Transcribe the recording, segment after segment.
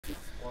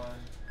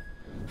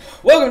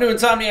Welcome to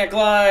Insomniac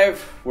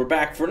Live. We're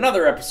back for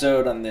another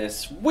episode on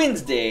this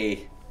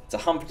Wednesday. It's a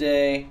hump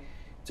day.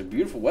 It's a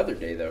beautiful weather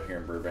day, though, here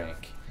in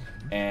Burbank.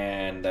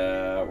 And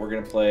we're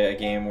going to play a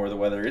game where the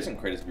weather isn't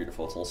quite as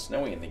beautiful. It's a little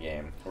snowy in the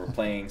game. We're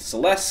playing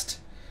Celeste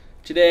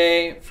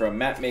today from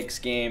Matt Makes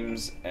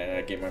Games,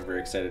 a game I'm very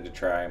excited to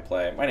try and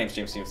play. My name's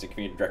James Stevenson,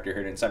 Community Director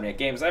here at Insomniac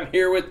Games. I'm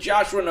here with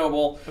Joshua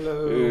Noble,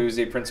 Hello. Who's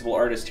a principal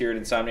artist here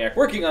at Insomniac,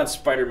 working on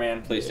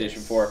Spider-Man PlayStation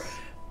 4.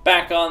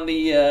 Back on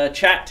the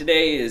chat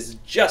today is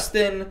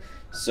Justin.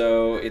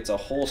 So it's a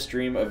whole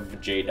stream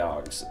of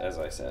J-Dogs, as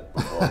I said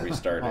before we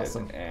started.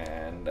 Awesome.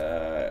 And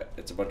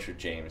it's a bunch of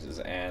Jameses.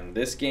 And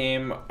this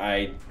game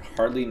I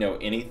hardly know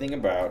anything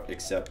about,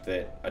 except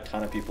that a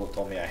ton of people have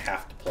told me I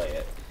have to play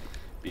it.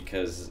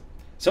 Because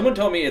someone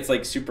told me it's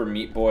like Super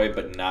Meat Boy,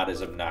 but not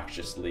as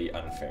obnoxiously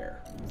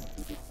unfair.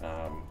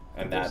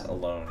 And that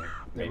alone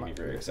made me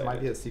very excited. There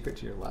might be a secret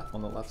to your left,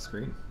 on the left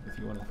screen, if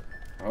you want to.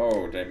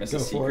 Oh, did I miss a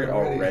secret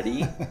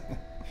already?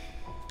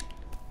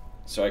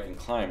 So I can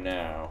climb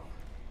now.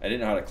 I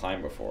didn't know how to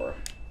climb before.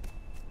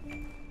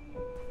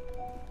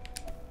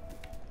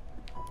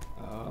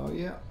 Oh,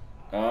 yeah.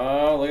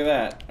 Oh, look at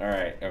that.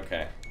 Alright,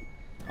 okay.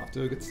 Off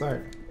to a good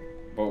start.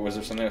 But was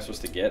there something I was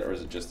supposed to get, or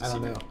is it just a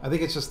secret? I don't know. I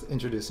think it's just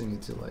introducing you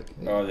to, like...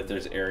 Hey, oh, that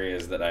there's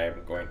areas that I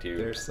am going to...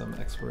 There's some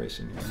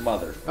exploration here.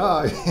 Mother.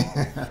 Oh,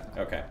 yeah.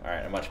 Okay,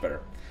 alright, much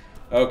better.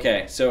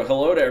 Okay, so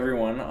hello to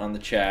everyone on the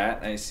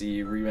chat. I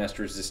see Remaster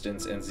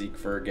Resistance and Zeke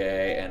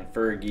Fergay and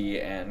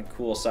Fergie and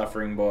Cool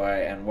Suffering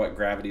Boy and What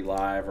Gravity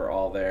Live are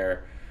all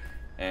there.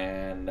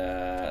 And,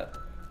 yeah,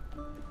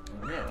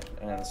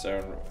 and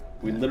so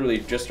we literally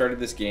just started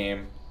this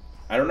game.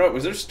 I don't know,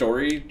 was there a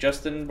story,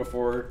 Justin,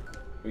 before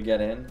we get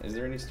in? Is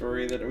there any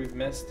story that we've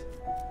missed?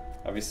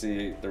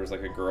 Obviously, there was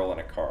like a girl in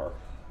a car.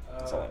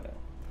 That's all I know.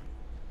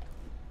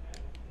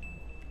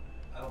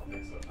 I don't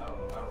think so. I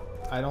don't know.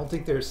 I don't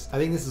think there's... I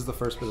think this is the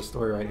first bit of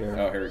story right here.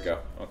 Oh, here we go.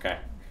 Okay.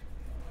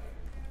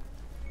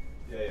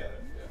 Yeah.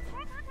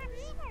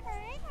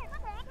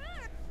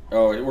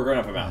 Oh, we're going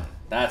up a mountain.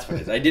 That's what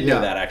it is. I did know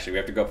that, actually. We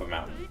have to go up a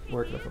mountain.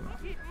 Working up a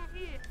mountain.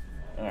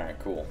 Alright,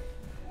 cool.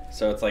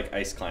 So it's like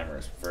ice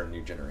climbers for a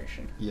new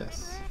generation.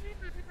 Yes.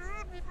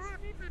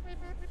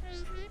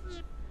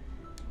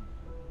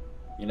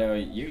 You know,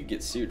 you could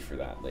get sued for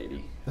that,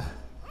 lady.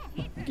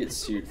 You get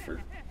sued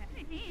for...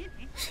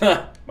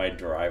 My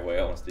driveway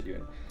almost did you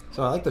in.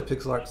 So I like the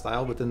pixel art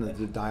style, but then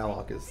the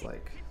dialogue is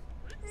like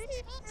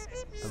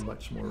a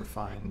much more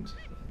refined,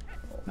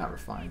 not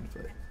refined,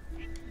 but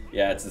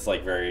yeah, it's this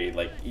like very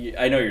like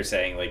I know what you're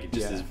saying, like it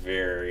just Yeah. is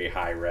very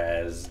high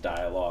res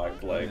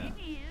dialogue, like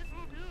yeah.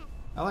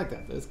 I like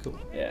that. That's cool.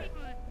 yeah.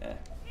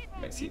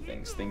 Might see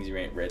things you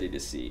ain't ready to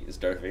see. Is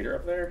Darth Vader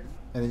up there?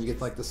 And then you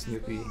get like the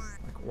Snoopy,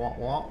 like wah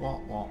wah wah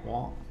wah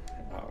wah.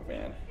 Oh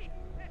man,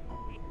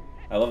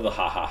 I love the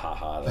ha ha ha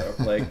ha though,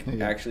 like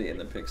Yeah. actually in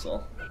the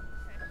pixel.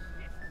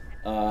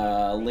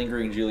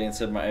 Lingering Julian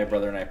said my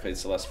brother and I played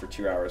Celeste for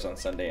 2 hours on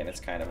Sunday and it's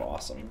kind of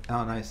awesome.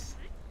 Oh, nice.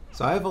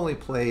 So I've only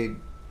played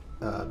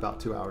about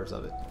 2 hours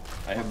of it.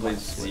 I have played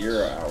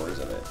 0 hours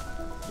of it.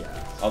 Yeah.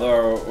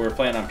 Although we're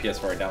playing on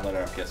PS4, I downloaded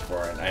it on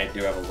PS4 and I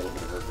do have a little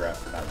bit of regret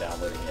for not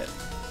downloading it.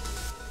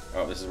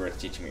 Oh, this is where it's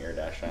teaching me air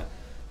dash, huh?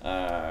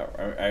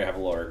 I have a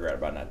little regret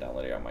about not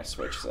downloading it on my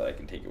Switch so that I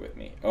can take it with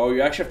me. Oh,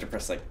 you actually have to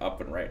press like up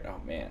and right. Oh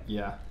man.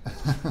 Yeah.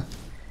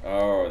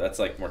 Oh, that's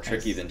like more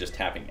tricky than just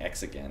tapping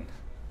X again.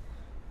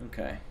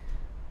 Okay.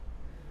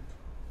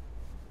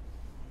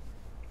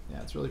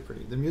 Yeah, it's really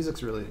pretty. The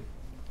music's really,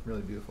 really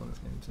beautiful in this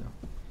game too.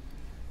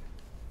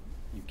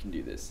 You can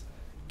do this.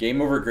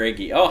 Game over,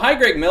 Greggy. Oh, hi,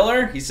 Greg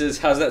Miller. He says,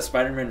 "How's that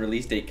Spider-Man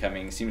release date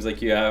coming? Seems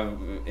like you have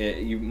it,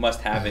 you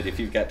must have it if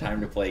you've got time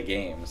to play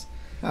games."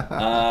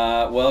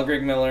 Well,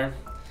 Greg Miller,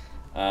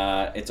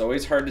 it's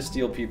always hard to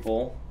steal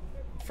people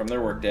from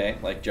their workday,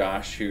 like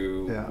Josh,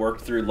 who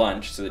worked through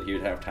lunch so that he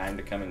would have time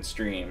to come and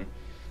stream.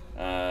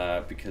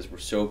 Because we're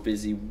so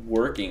busy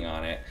working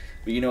on it.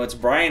 But you know, it's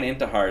Brian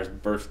Intahar's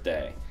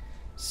birthday.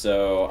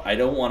 So I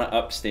don't want to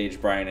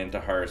upstage Brian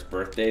Intahar's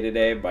birthday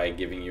today by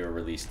giving you a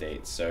release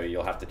date. So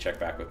you'll have to check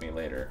back with me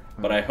later.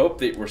 But I hope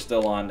that we're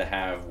still on to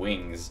have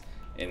wings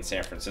in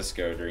San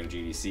Francisco during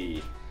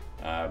GDC.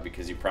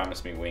 Because you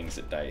promised me wings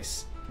at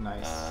DICE.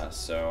 Nice.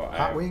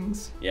 Hot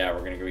wings? Yeah, we're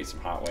going to go eat some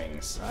hot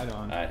wings. Right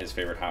on. At his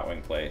favorite hot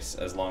wing place.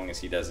 As long as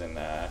he doesn't...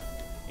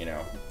 you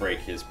know, break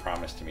his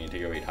promise to me to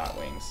go eat hot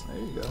wings. There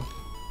you go.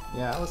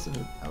 Yeah, I listen to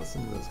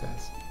those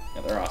guys.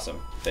 Yeah, they're awesome.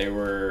 They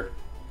were.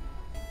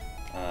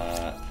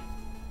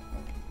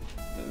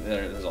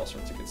 There's all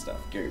sorts of good stuff.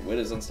 Gary Wood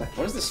is on stuff.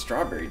 What does the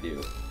strawberry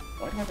do?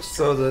 Why do I have a So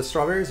strawberry? the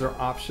strawberries are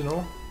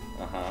optional.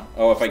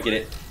 Oh, if I get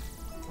it.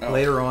 Oh.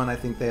 Later on, I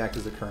think they act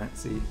as a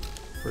currency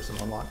for some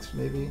unlocks,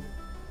 maybe.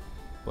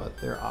 But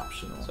they're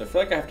optional. So I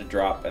feel like I have to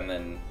drop and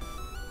then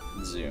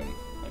zoom.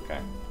 Okay.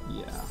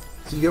 Yeah.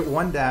 So you get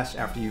one dash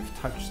after you've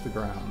touched the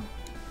ground.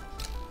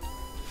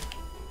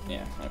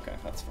 Yeah, okay,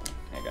 that's fine.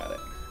 I got it.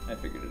 I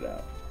figured it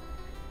out.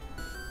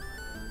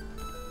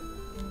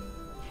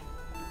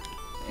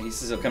 He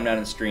says he'll come down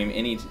and stream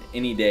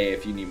any day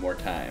if you need more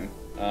time.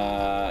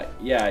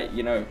 Yeah,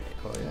 you know.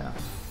 Oh yeah.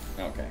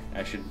 Okay,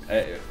 I should.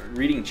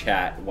 Reading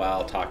chat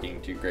while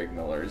talking to Greg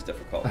Miller is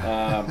difficult.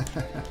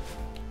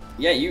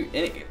 Yeah,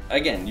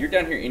 again, you're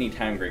down here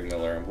anytime, Greg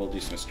Miller, and we'll do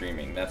some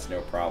streaming. That's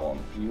no problem.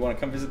 You want to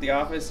come visit the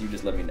office? You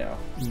just let me know.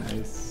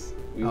 Nice.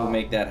 We will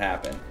make that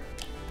happen.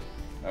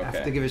 Okay. I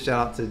have to give a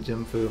shout out to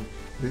Jim Fu.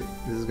 This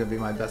is going to be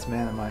my best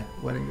man at my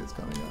wedding that's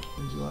coming up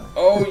in July.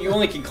 Oh, you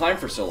only can climb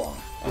for so long.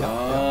 Yeah,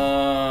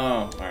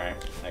 all right.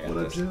 I got What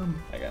up, this.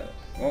 Jim? I got it.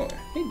 Oh,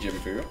 hey, Jim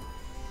Fu.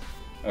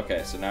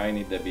 Okay, so now I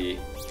need to be...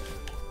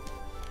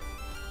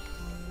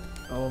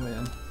 Oh,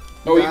 man.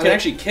 Oh, you got can it.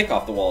 actually kick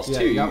off the walls, Yeah,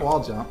 too. you got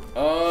wall jump.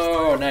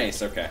 Oh,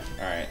 nice. Okay.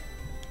 All right.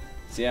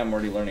 See, I'm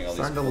already learning all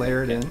Starting these. to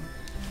layer it in.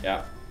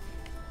 Yeah.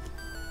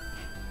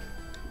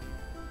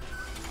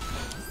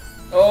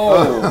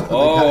 Oh,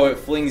 oh, it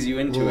flings you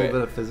A into little it.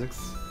 bit of physics.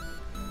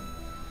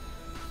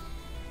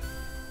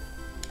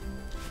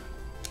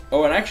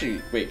 Oh, and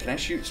actually, wait, can I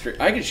shoot straight?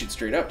 I can shoot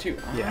straight up too.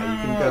 Yeah,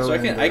 you can Ah, go So I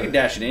in can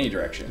dash in any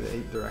direction. The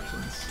 8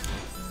 directions.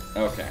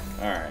 Okay.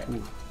 All right.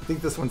 Ooh, I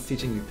think this one's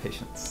teaching you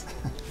patience.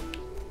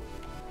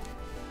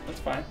 That's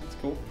fine. That's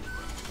cool.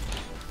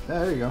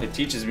 There you go. It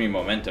teaches me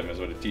momentum, is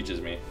what it teaches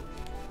me.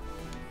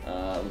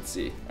 Let's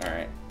see. All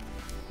right.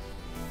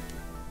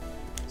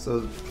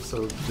 So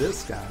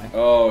this guy.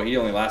 Oh, he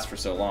only lasts for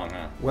so long,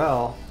 huh?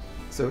 Well,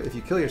 so if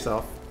you kill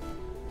yourself,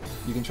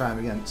 you can try him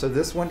again. So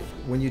this one,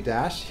 when you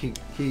dash, he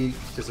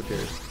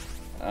disappears.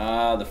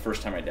 The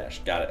first time I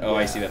dashed. Got it. Oh,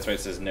 I Yeah. see. That's why it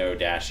says no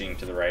dashing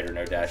to the right or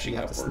no So dashing you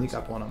have upwards. to sneak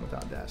up on him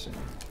without dashing.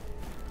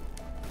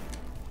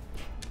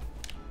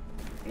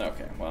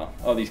 Okay, well,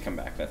 oh, these come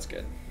back. That's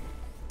good.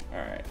 All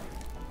right.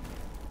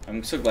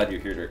 I'm so glad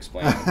you're here to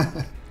explain.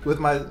 With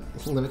my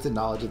limited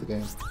knowledge of the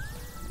game.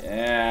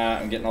 Yeah,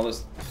 I'm getting all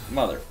this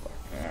motherfucker.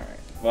 All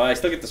right. Well, I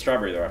still get the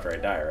strawberry though after I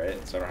die,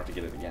 right? So I don't have to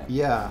get it again.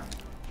 Yeah.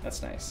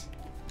 That's nice.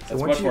 That's So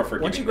much more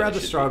forgiving. once you than grab it the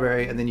should be.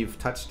 strawberry and then you've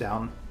touched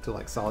down to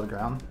like solid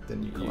ground,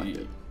 then you collect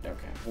it.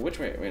 Okay. Well, which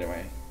way? Wait,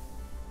 away.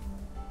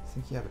 I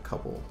think you have a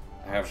couple.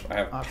 I have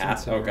options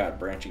paths. Oh here. god,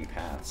 branching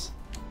paths.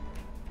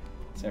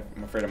 See,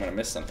 I'm afraid I'm gonna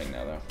miss something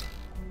now though.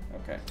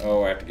 Okay.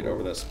 Oh, I have to get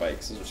over those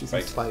spikes. Those are See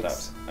some spikes.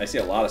 spikes. Up. I see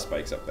a lot of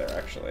spikes up there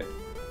actually.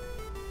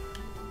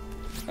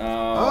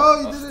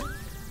 Oh, you did it!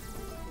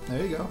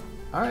 There you go.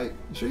 Alright,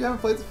 you sure you haven't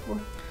played this before?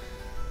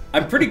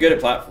 I'm pretty good at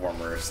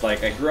platformers.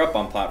 Like, I grew up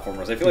on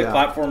platformers. I feel like Yeah.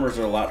 platformers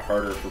are a lot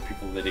harder for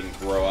people that didn't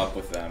grow up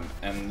with them.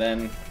 And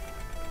then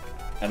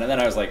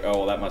I was like, oh,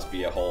 well, that must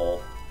be a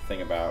whole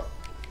thing about.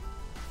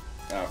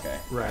 Okay.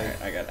 Right.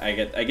 Alright,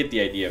 I get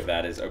the idea of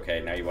that is,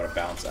 okay, now you want to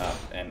bounce up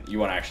and you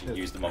want to actually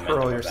use the momentum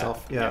Curl of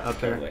yourself, that. yeah, up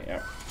there. Totally,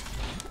 yeah.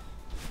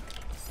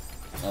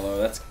 Although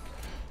that's,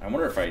 I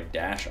wonder if I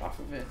dash off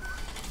of it.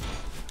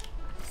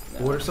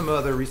 No. What are some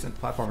other recent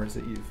platformers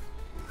that have you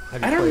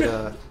I don't played?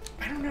 know.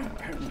 I don't know.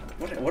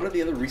 What are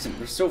the other recent?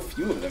 There's so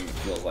few of them. It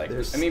feels like.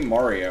 There's- I mean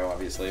Mario,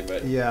 obviously,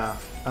 but. Yeah.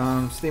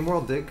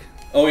 SteamWorld Dig.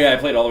 Oh yeah, I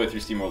played all the way through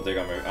SteamWorld Dig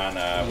on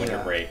Winter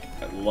Yeah. Break.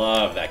 I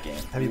love that game.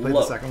 Have you played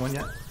the second one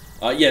yet?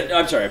 Yeah,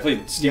 I'm sorry. I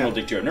played SteamWorld Yeah.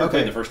 Dig 2. I've never Okay.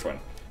 played the first one.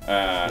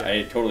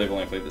 I totally have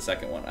only played the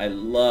second one. I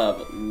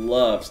love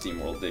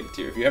SteamWorld Dig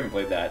 2. If you haven't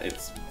played that,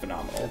 it's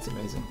phenomenal. That's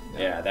amazing.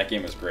 Yeah, that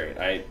game was great.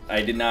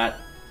 I did not.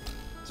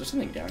 Is there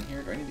something down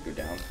here? Do I need to go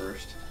down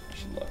first? I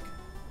should look.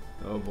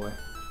 Oh boy.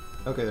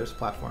 Okay, there's a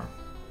platform.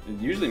 It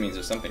usually means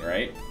there's something,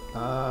 right?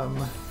 Well,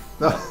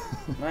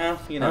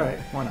 you know. All right,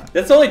 why not?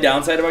 That's the only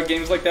downside about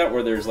games like that,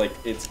 where there's like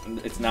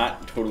it's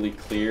not totally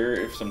clear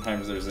if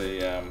sometimes there's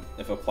a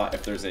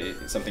if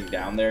there's something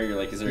down there, you're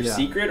like, is there a Yeah.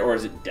 secret or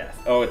is it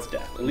death? Oh, it's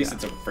death. At least Yeah.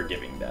 it's a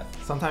forgiving death.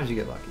 Sometimes you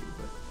get lucky,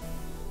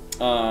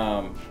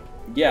 but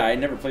Yeah, I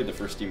never played the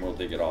first SteamWorld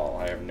Dig at all.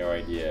 I have no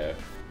idea.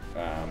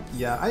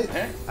 yeah,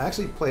 I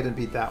actually played and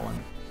beat that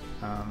one.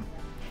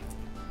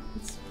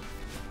 It's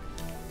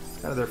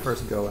kind of their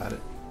first go at it,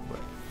 but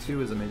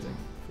 2 is amazing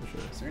for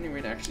sure. Is there any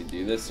way to actually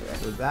do this? Or?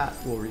 So that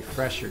will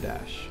refresh your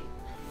dash.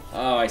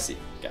 Oh, I see.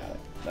 Got it.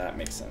 That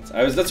makes sense.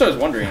 That's what I was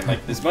wondering.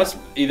 Like, this must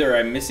either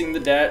I'm missing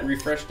the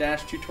refresh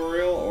dash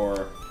tutorial,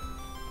 or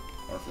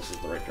if this is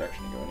the right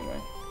direction to go anyway.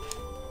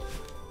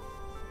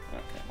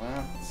 Okay.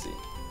 Well, let's see.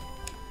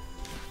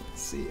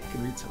 Let's see, I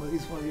can read some of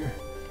these while you're.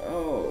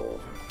 Oh.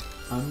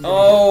 I'm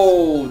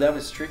Oh, that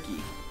was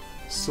tricky.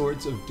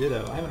 Swords of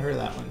Ditto. I haven't heard of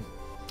that one.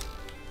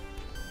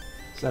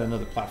 Is that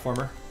another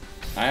platformer?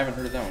 I haven't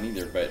heard of that one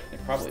either, but it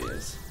probably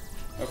is.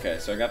 Okay,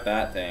 so I got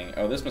that thing.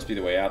 Oh, this must be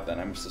the way out then.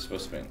 I'm just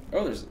supposed to be.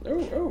 Oh, there's.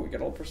 Oh, we got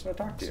an old person to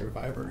talk to.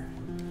 Survivor.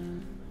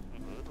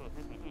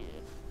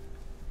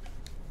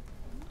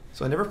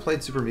 So I never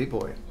played Super Meat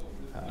Boy.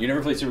 You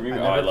never played Super Meat Boy?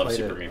 I Oh, I never love played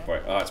Super it. Meat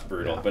Boy. Oh, it's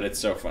brutal, Yeah. but it's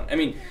so fun. I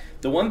mean,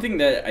 the one thing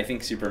that I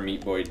think Super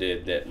Meat Boy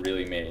did that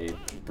really made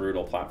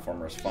brutal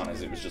platformers fun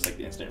is it was just like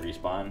the instant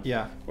respawn.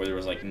 Yeah. Where there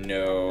was like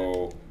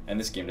no, and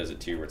this game does it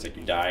too, where it's like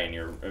you die and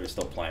you're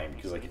still playing,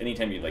 because like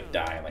anytime you like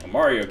die in like a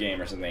Mario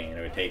game or something, it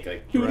would take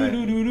like Right.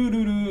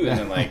 and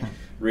then like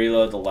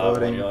reload the level,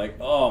 Loading. and you're like,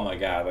 oh my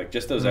god, like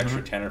just those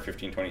extra 10 or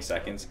 15, 20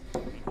 seconds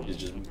is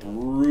just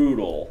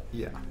brutal.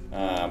 Yeah.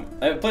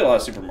 I played a lot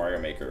of Super Mario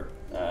Maker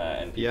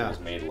and people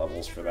just made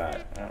levels for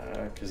that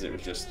because it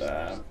was just.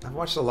 I've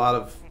watched a lot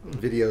of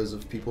videos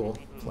of people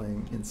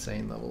playing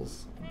insane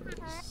levels.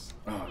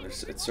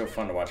 It's so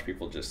fun to watch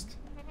people just.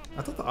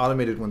 I thought the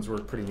automated ones were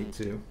pretty neat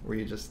too, where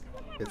you just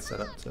it's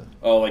set up to.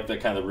 Oh, like the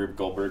kind of Rube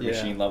Goldberg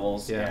machine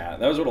levels. Yeah,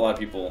 that was what a lot of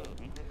people.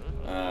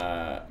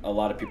 A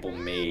lot of people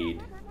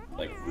made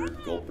like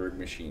Rube Goldberg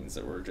machines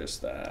that were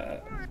just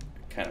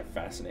kind of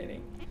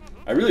fascinating.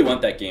 I really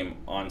want that game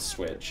on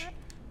Switch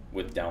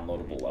with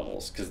downloadable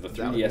levels because the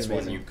 3DS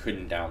one you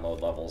couldn't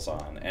download levels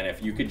on, and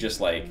if you could just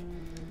like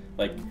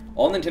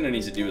all Nintendo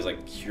needs to do is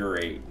like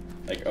curate,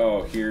 like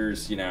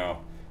here's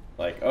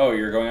like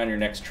you're going on your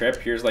next trip,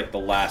 here's like the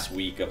last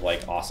week of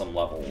like awesome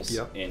levels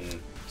in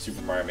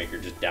Super Mario Maker,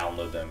 just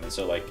download them, and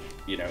so like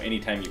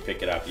anytime you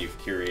pick it up you've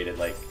curated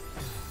like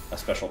a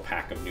special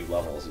pack of new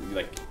levels,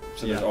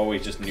 there's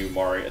always just new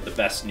Mario, the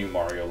best new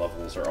Mario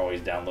levels are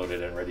always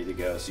downloaded and ready to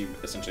go, so you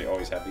essentially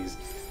always have this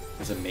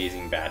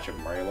amazing batch of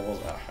Mario levels.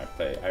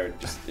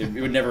 It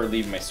would never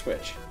leave my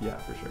Switch. Yeah,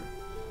 for sure.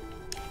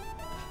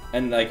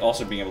 And like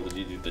also being able to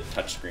do the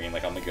touch screen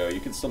like on the go,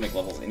 you can still make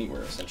levels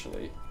anywhere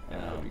essentially.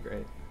 That would be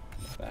great.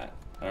 That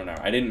I don't know.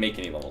 I didn't make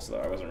any levels though.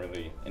 I wasn't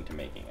really into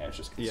making. I was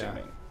just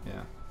consuming.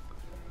 Yeah.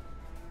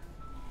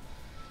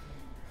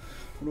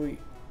 What do we?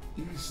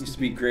 Used to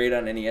be great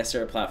on NES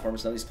era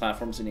platforms. None of these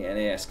platforms in the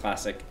NES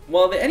Classic.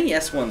 Well, the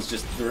NES ones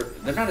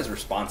they're not as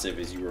responsive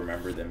as you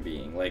remember them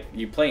being. Like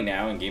you play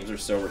now, and games are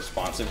so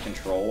responsive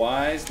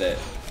control-wise that.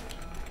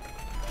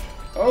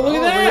 Oh, look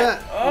at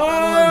that!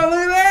 Oh,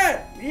 look at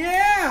that!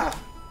 Yeah!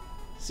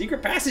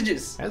 Secret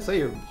passages. I'd say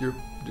you're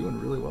doing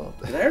really well.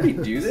 Did I already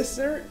do this,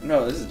 sir?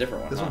 No, this is a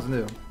different one. This one's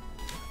new.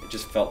 It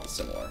just felt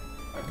similar.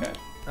 Okay.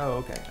 Oh,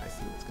 okay. I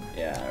see what's gonna.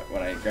 Yeah,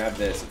 when I grab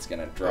this, it's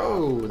gonna drop.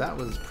 Oh, that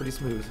was pretty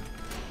smooth.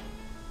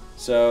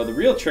 So the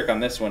real trick on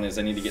this one is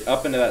I need to get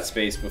up into that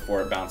space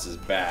before it bounces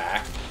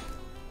back,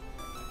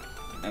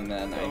 and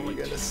then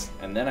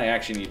I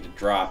actually need to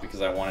drop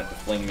because I want it to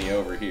fling me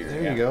over here.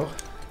 There you go.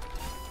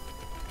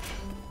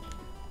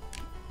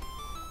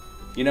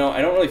 I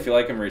don't really feel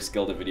like I'm very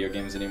skilled at video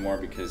games anymore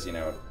because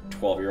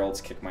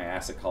 12-year-olds kick my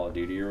ass at Call of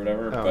Duty or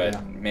whatever.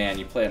 Man,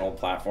 you play an old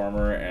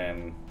platformer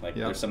and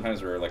there's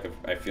sometimes where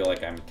I feel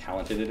like I'm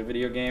talented at a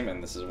video game,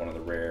 and this is one of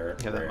the rare.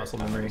 Yeah, that muscle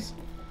memory.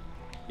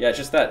 Yeah, it's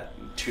just that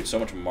so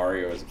much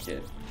Mario as a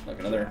kid. Like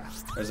another.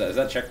 Is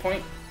that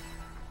checkpoint?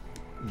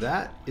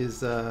 That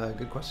is a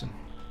good question.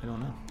 I don't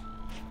know.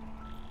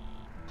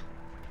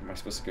 Am I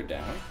supposed to go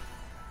down?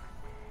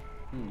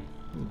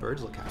 The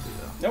birds look happy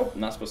though. Nope,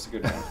 not supposed to go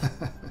down.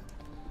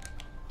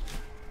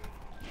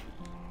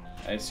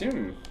 I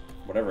assume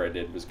whatever I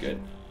did was good.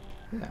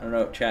 Yeah. I don't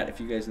know, chat, if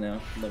you guys know,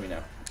 let me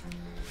know.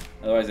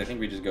 Otherwise, I think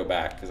we just go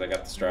back because I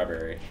got the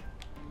strawberry.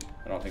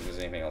 I don't think there's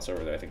anything else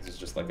over there. I think there's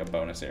just like a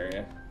bonus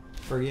area.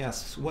 Fergie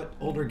asks, what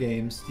older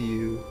games do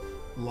you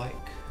like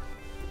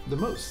the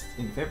most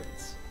in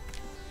favorites?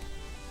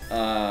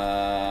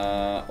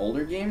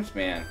 Older games?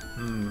 Man.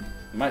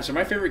 My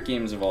favorite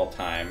games of all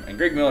time, and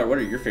Greg Miller, what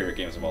are your favorite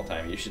games of all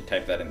time? You should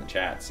type that in the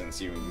chat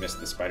since you missed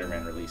the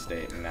Spider-Man release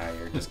date, and now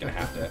you're just going to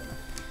have to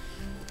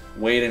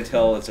wait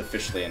until it's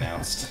officially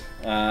announced.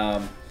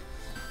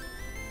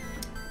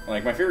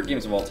 Like, my favorite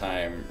games of all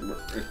time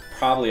is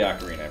probably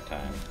Ocarina of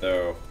Time,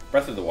 though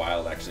Breath of the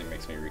Wild actually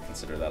makes me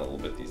reconsider that a little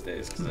bit these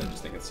days because I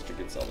just think it's such a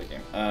good Zelda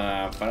game.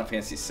 Final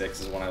Fantasy VI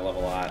is one I love a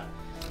lot.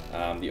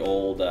 The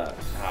old, I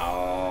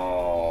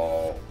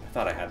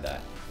thought I had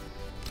that.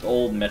 The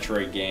old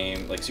Metroid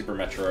game, like Super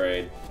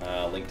Metroid,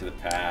 Link to the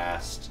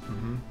Past,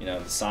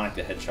 the Sonic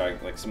the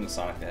Hedgehog, like some of the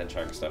Sonic the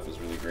Hedgehog stuff was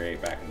really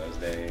great back in those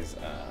days.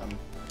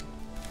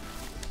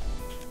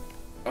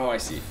 Oh, I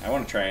see. I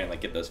want to try and like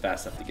get those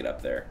fast enough to get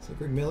up there. So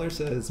Greg Miller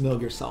says Metal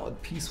Gear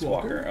Solid Peace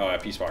Walker. Oh, yeah,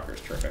 Peace Walker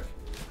is terrific.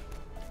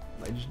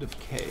 Legend of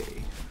K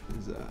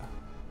is can't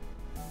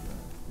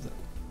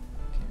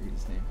read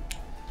his name.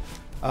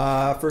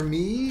 For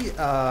me,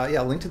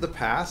 Link to the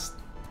Past.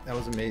 That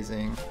was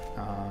amazing.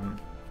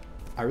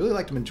 I really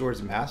liked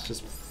Majora's Mask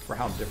just for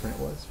how different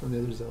it was from the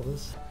other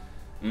Zeldas.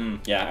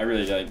 Yeah, I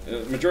really like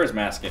Majora's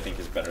Mask. I think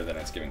is better than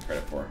it's given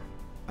credit for.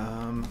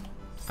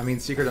 I mean,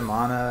 Secret of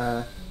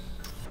Mana,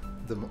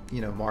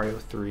 Mario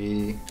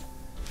 3.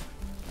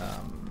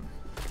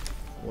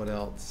 What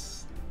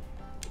else?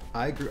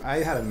 I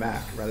had a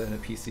Mac rather than a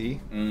PC,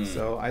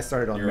 so I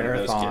started on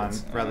Marathon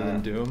rather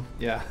than Doom.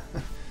 Yeah,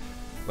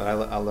 but I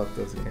love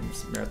those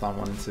games, Marathon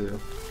 1 and 2.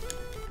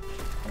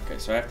 Okay,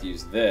 so I have to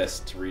use this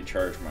to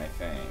recharge my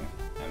thing,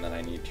 and then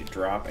I need to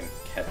drop and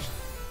catch.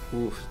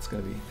 Oof, it's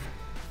gonna be.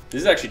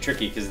 This is actually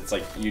tricky because it's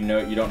like you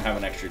don't have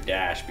an extra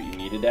dash, but you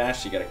need a dash.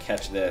 So you got to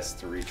catch this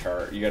to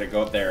recharge. You got to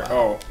go up there.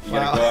 Wow. You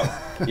got to go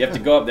up. You have to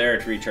go up there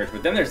to recharge.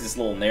 But then there's this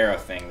little narrow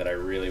thing that I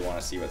really want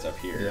to see what's up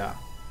here. Yeah.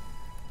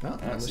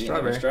 Oh,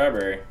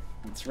 strawberry.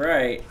 That's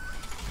right.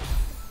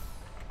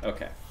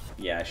 Okay.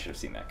 Yeah, I should have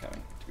seen that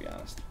coming, to be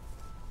honest.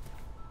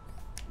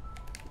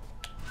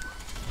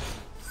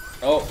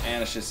 Oh,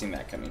 and I should have seen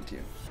that coming too.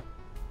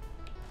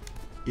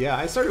 Yeah,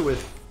 I started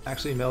with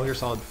actually Metal Gear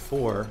Solid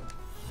 4.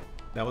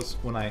 That was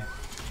when I...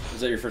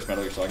 Was that your first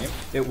Metal Gear Solid game?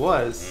 It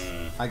was.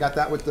 I got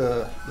that with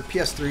the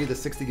PS3, the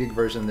 60 gig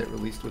version that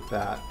released with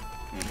that.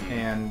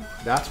 And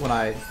that's when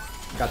I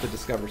got to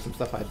discover some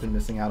stuff I had been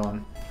missing out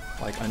on,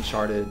 like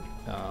Uncharted,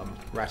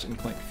 Ratchet and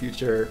Clank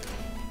Future,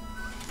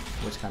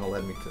 which kind of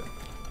led me to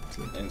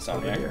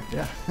Insomniac. here.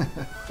 Yeah.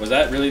 Was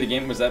that really the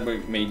game? Was that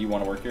what made you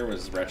want to work here?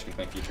 Was Ratchet and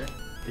Clank Future?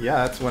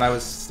 Yeah, that's when I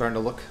was starting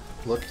to look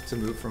to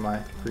move from my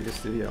previous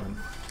studio. And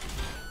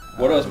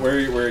what else?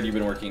 Where had you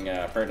been working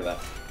prior to that?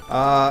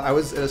 I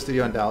was at a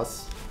studio in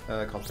Dallas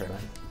called Paradigm.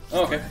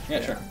 Oh, okay.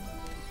 Yeah, sure.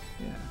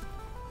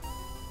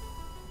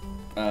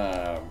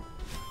 Yeah.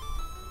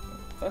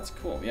 That's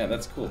cool. Yeah,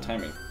 that's cool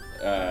timing.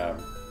 Do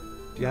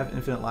you have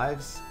infinite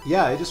lives?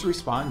 Yeah, it just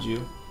respawns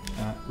you.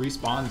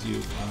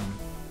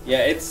 Yeah,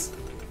 it's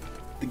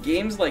the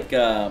game's like.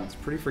 It's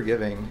pretty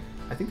forgiving.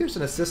 I think there's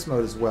an assist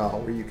mode as well,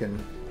 where you can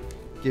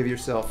give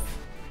yourself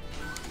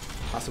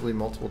possibly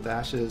multiple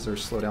dashes or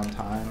slow down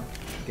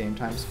game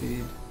time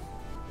speed.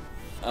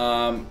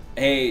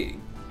 Hey,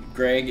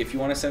 Greg, if you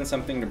want to send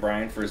something to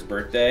Brian for his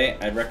birthday,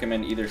 I'd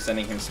recommend either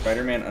sending him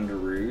Spider-Man Under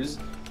Ruse,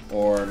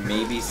 or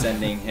maybe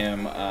sending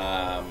him.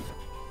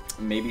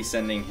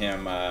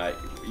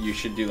 You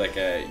should do like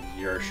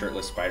you're a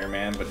shirtless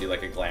Spider-Man, but do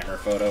like a glamour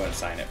photo and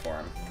sign it for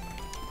him.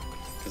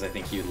 Because I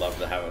think he'd love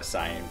to have a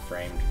signed,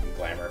 framed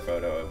glamour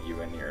photo of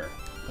you and your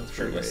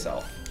shirtless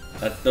self.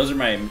 Those are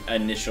my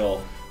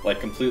initial, like,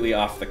 completely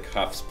off the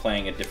cuffs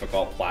playing a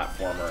difficult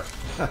platformer.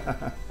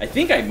 I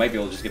think I might be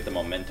able to just get the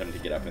momentum to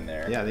get up in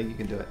there. Yeah, I think you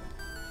can do it.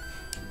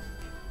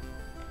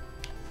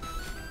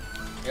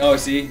 Oh,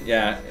 see?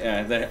 Yeah.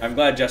 I'm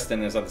glad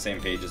Justin is on the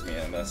same page as me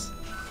on this.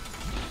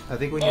 I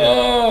think we need.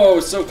 Oh,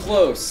 so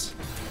close.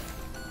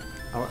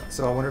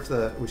 So I wonder if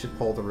we should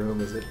poll the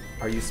room.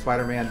 Are you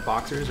Spider-Man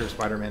boxers or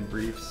Spider-Man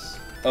briefs?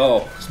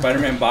 Oh,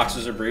 Spider-Man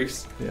boxers or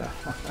briefs? Yeah.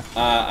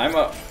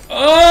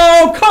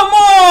 Oh, come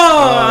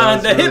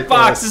on! The really hitbox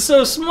close. is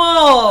so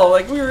small.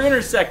 Like, we were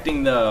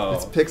intersecting though.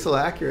 It's pixel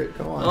accurate.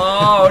 Come on.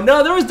 Oh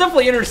no, there was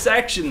definitely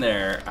intersection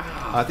there.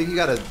 I think you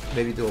gotta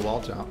maybe do a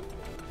wall jump.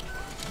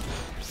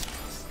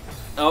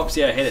 Oh,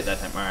 see, I hit it that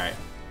time. All right.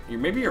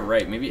 Maybe you're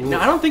right. Maybe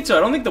no, I don't think so. I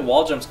don't think the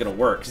wall jump's gonna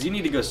work because you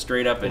need to go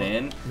straight up and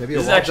in. Maybe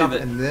a wall jump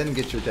and then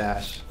get your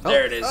dash.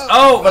 There it is.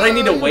 Oh, but I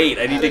need to wait.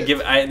 I need to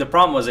give. The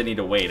problem was I need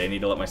to wait. I need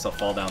to let myself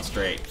fall down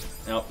straight.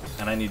 Nope.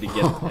 And I need to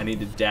get. I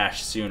need to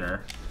dash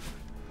sooner.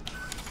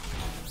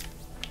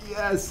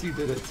 Yes, you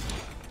did it.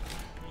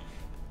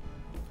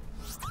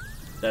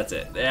 That's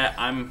it. Yeah,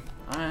 I'm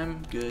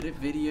good at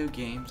video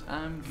games.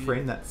 I'm good.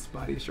 Frame that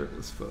Spidey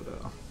shirtless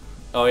photo.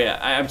 Oh yeah.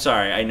 I'm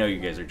sorry. I know you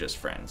guys are just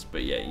friends,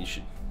 but yeah, you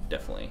should.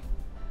 Definitely.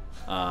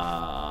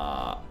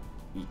 Yeah.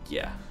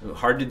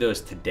 Hard to do those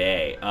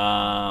today.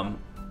 Oh,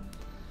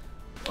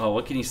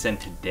 what can you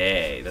send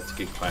today? That's a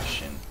good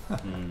question.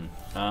 Can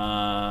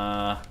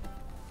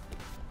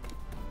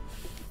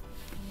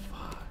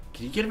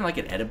you get him like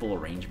an edible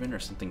arrangement or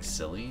something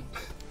silly?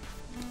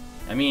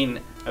 I mean,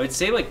 I would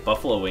say like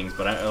buffalo wings,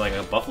 but like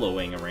a buffalo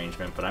wing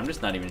arrangement, but I'm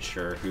just not even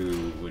sure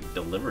who would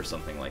deliver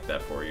something like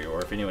that for you,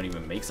 or if anyone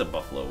even makes a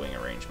buffalo wing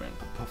arrangement.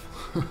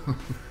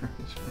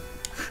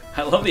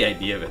 I love the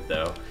idea of it,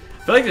 though.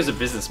 I feel like there's a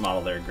business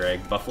model there,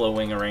 Greg. Buffalo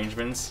wing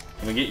arrangements.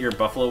 Can we get your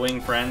buffalo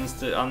wing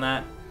friends on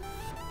that?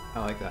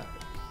 I like that.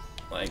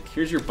 Like,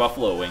 here's your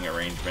buffalo wing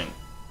arrangement.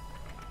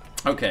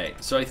 Okay,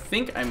 so I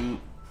think I'm.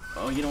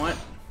 Oh, you know what?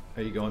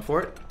 Are you going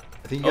for it?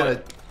 I think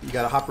you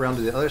gotta hop around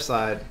to the other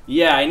side.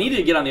 Yeah, I need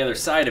to get on the other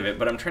side of it,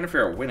 but I'm trying to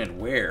figure out when and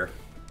where.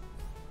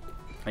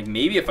 Like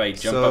maybe if I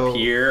jump up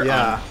here.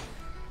 Yeah.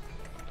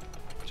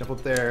 Jump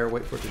up there.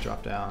 Wait for it to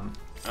drop down.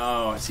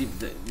 Oh, see,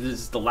 this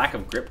is the lack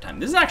of grip time.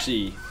 This is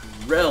actually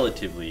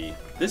relatively.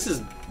 This is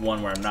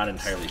one where I'm not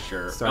entirely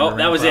sure. Oh,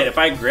 that was it. If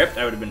I gripped,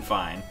 I would have been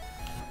fine.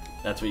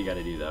 That's what you got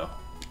to do, though.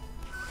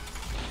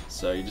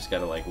 So you just got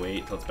to like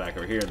wait till it's back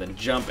over here, then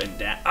jump and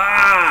dash.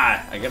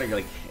 Ah! I gotta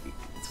like.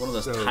 It's one of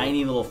those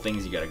tiny little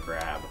things you gotta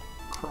grab.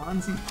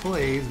 Cronzy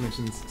Plays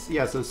mentions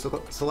so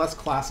Celeste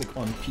Classic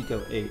on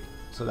Pico 8.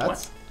 So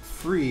that's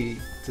free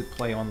to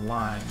play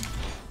online.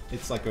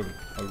 It's like a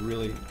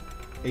really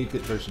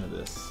 8-bit version of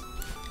this.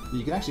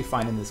 You can actually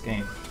find in this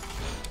game.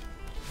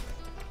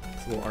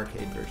 It's a little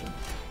arcade version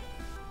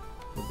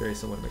with very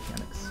similar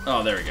mechanics.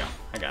 Oh, there we go.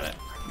 I got it.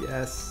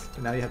 Yes.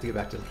 But now you have to get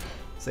back to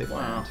safe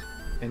land.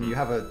 And you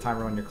have a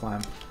timer on your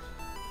climb.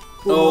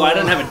 Oh, I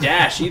don't have a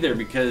dash either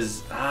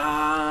because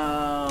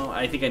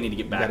I think I need to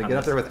get back. You gotta get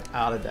up there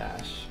without a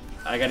dash.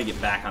 I gotta get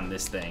back on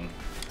this thing.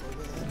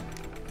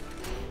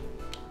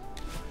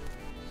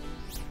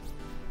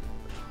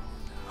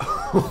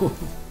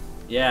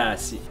 Yeah,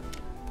 see,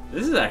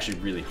 this is actually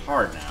really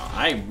hard now.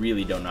 I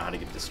really don't know how to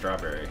get to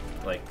strawberry.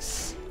 Like,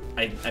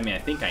 I mean, I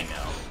think I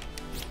know.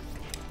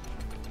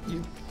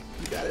 You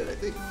got it, I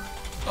think.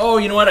 Oh,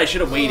 you know what? I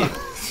should have waited.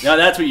 No,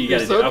 that's what you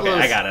gotta do. Okay,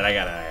 close. I got it. All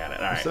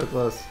right. You're so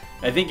close.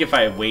 I think if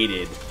I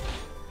waited,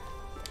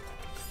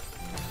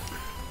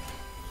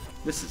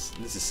 this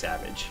is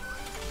savage.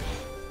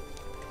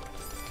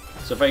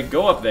 So if I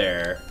go up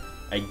there,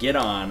 I get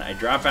on, I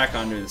drop back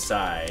onto the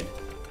side.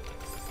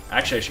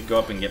 Actually, I should go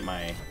up and get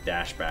my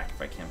dash back if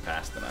I can't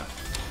fast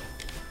enough.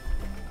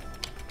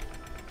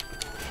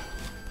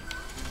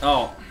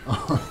 Oh.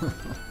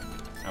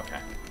 Okay.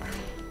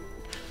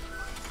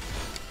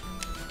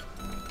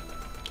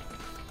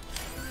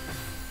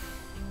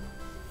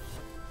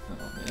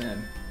 Oh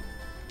man.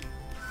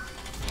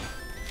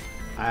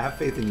 I have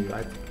faith in you.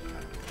 I've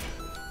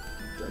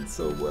done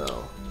so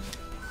well.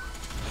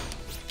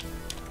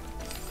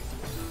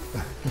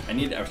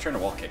 I was trying to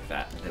wall kick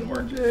that. It didn't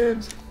work.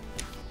 James.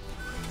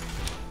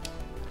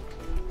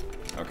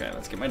 Okay,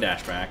 let's get my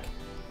dash back.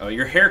 Oh,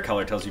 your hair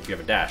color tells you if you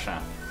have a dash, huh?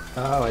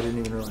 Oh, I didn't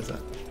even realize that.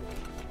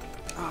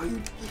 Oh,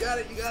 you got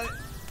it. You got it.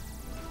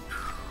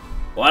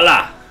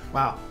 Voila!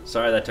 Wow.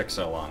 Sorry that took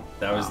so long.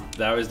 That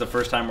Wow. was the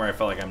first time where I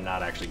felt like I'm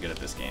not actually good at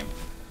this game.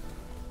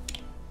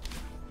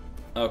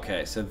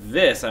 Okay, so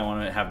this I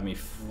want to have me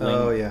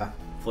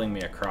fling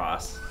me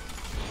across.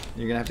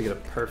 You're gonna have to get a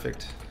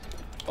perfect.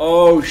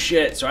 Oh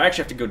shit! So I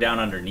actually have to go down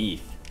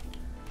underneath.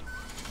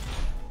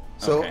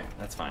 So okay,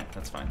 that's fine.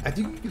 That's fine. I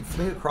think you can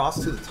fling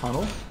across to the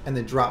tunnel and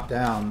then drop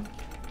down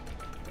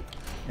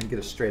and get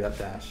a straight up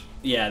dash.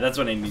 Yeah, that's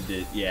what I need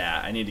to.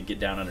 Yeah, I need to get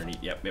down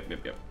underneath. Yep.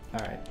 All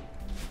right.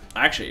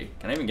 Actually,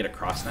 can I even get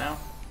across now?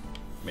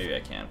 Maybe I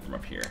can from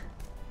up here.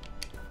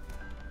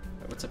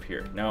 What's up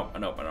here? Nope, I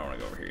don't want to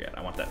go over here yet.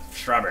 I want that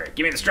strawberry.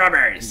 Give me the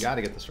strawberries! You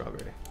gotta get the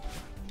strawberry.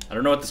 I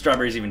don't know what the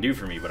strawberries even do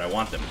for me, but I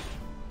want them.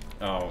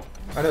 Oh.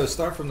 I know,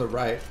 start from the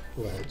right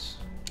ledge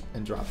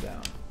and drop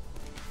down.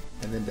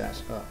 And then dash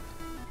up.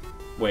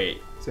 Wait.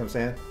 See what I'm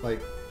saying?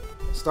 Like,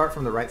 start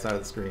from the right side of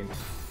the screen.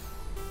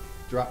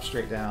 Drop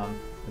straight down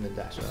and then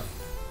dash up.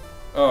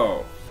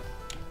 Oh.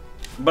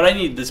 But I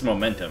need this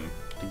momentum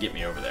to get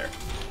me over there.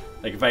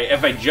 Like,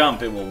 if I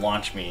jump, it will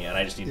launch me, and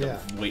I just need to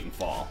wait and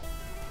fall.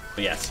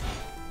 But yes.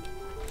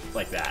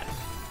 Like that,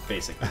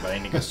 basically. But I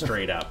need to go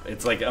straight up.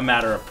 It's like a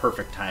matter of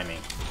perfect timing.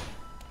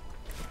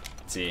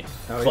 Let's see.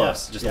 Oh,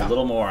 close. Yeah. Just a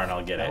little more, and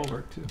I'll get That'll it.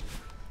 work too.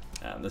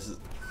 This is...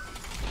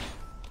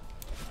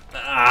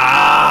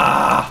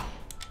 Ah!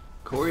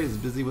 Corey is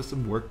busy with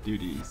some work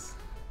duties.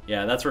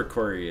 Yeah, that's where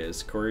Corey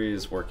is. Corey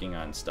is working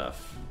on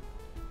stuff.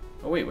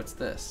 Oh wait, what's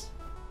this?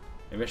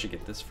 Maybe I should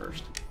get this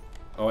first.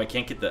 Oh, I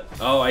can't get the...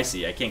 Oh, I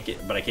see. I can't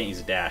get... But I can't use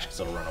a dash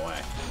because it'll run away.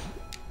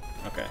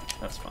 Okay,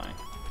 that's fine.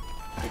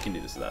 We can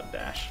do this without a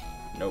dash.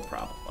 No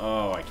problem.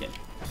 Oh, I can't...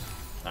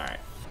 Alright.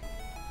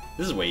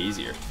 This is way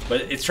easier.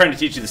 But it's trying to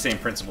teach you the same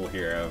principle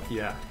here of...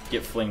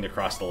 Get flinged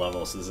across the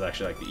level, so this is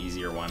actually like the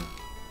easier one.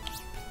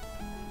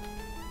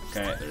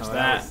 Okay, there's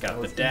that.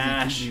 Got the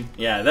dash. Easy.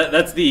 Yeah,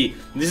 this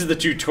is the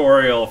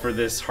tutorial for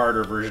this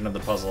harder version of the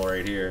puzzle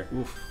right here.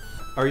 Oof.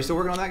 Are you still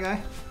working on that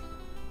guy?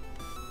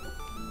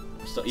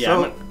 So,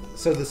 yeah.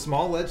 So the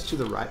small ledge to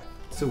the right,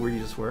 so where you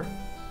just were?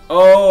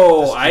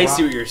 Oh, I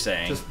see what you're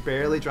saying. Just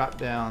barely drop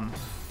down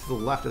to the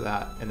left of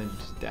that, and then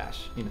just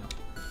dash, you know.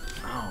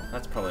 Oh,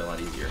 that's probably a lot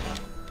easier, huh?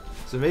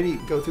 So maybe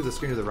go through the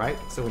screen to the right,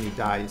 so when you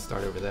die, you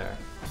start over there.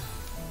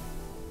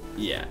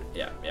 Yeah.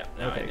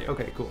 Now I do.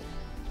 Okay, cool.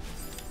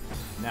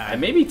 Now It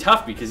may be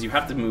tough because you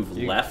have to move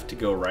left to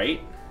go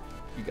right.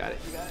 You got it.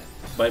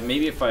 But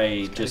maybe if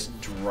I just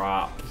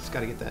drop... Just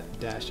gotta get that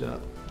dash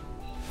up.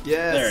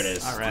 Yes. There it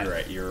is. All right. You're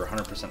right. You're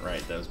 100%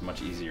 right. That was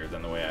much easier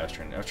than the way I was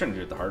trying to... I was trying to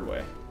do it the hard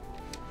way.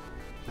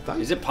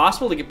 Is it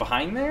possible to get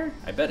behind there?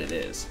 I bet it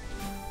is.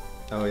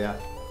 Oh, yeah.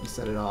 You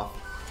set it off.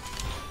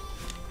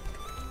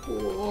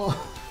 Oh.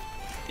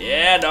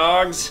 Yeah,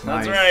 dogs.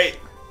 Nice. That's right.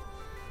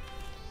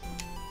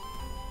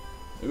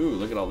 Ooh,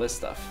 look at all this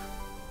stuff.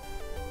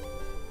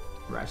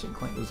 Ratchet &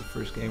 Clank was the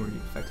first game where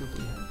you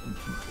effectively had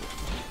infinite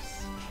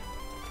lives.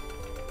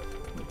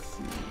 Let's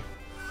see.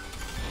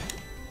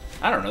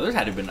 I don't know. There's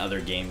had to have been other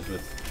games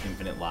with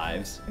infinite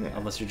lives. Yeah.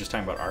 Unless you're just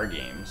talking about our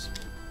games.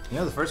 You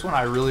know, the first one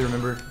I really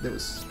remember that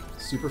was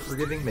super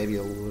forgiving, maybe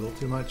a little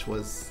too much,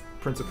 was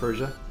Prince of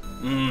Persia.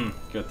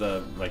 Got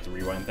the, like, the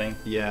rewind thing?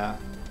 Yeah.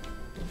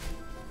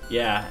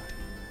 Yeah,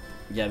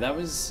 that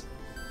was...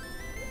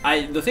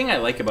 The thing I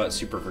like about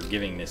super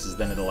forgivingness is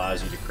then it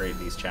allows you to create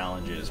these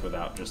challenges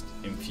without just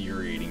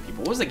infuriating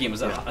people. What was that game?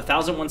 Was that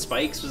 1001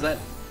 Spikes? Was that...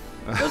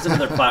 That was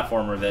another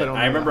platformer that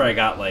I remember I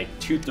got like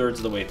 2/3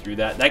 of the way through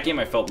that. That game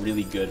I felt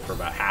really good for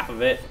about half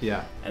of it.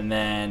 Yeah. And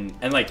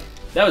like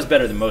that was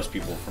better than most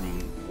people from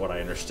what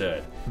I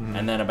understood.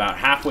 And then about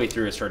halfway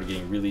through it started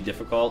getting really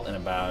difficult, and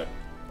about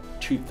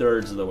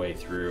 2/3 of the way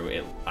through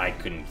it I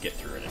couldn't get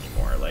through it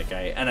anymore. Like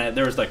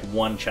there was like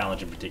one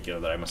challenge in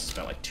particular that I must have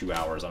spent like 2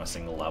 hours on a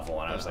single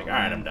level, and I was like, all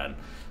right, I'm done.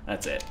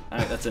 That's it.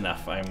 That's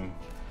enough.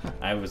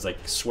 I was like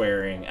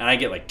swearing, and I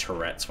get like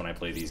Tourette's when I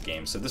play these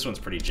games, so this one's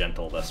pretty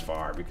gentle thus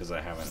far because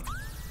I haven't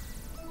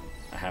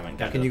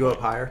Yeah, can you go up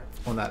higher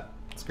on that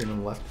screen on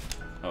the left?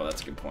 Oh,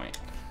 that's a good point.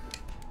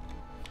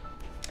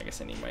 I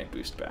guess I need my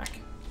boost back.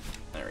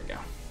 There we go.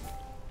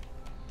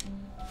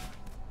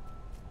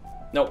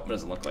 Nope,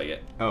 doesn't look like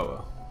it. Oh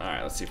well.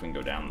 Alright, let's see if we can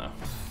go down though.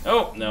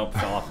 Oh, nope,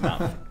 fell off the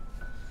mountain.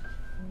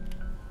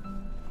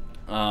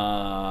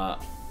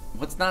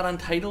 What's not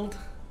untitled?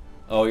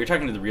 Oh, you're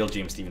talking to the real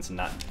James Stevenson,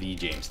 not the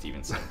James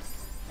Stevenson.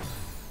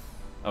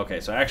 Okay,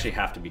 so I actually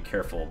have to be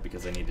careful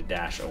because I need to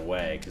dash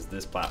away because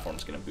this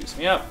platform's going to boost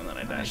me up, and then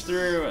I dash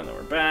through, and then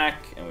we're back,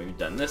 and we've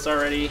done this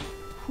already.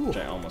 which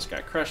I almost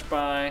got crushed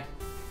by.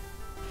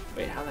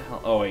 Wait, how the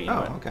hell? Oh, wait, you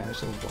know what? Okay, I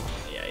should have blocked.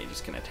 Yeah, you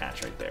just can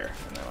attach right there.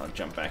 And then I'll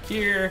jump back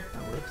here.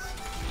 That works.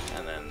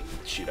 And then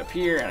shoot up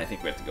here. And I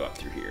think we have to go up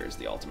through here is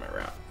the ultimate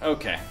route.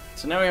 Okay,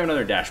 so now we have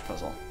another dash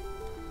puzzle.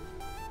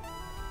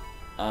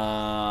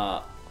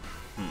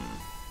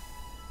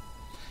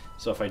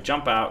 So if I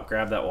jump out,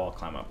 grab that wall,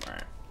 climb up. All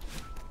right,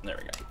 there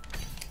we go.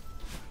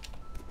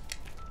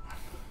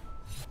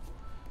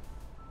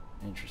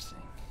 Interesting.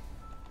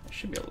 I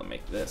should be able to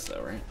make this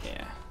though, right?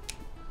 Yeah.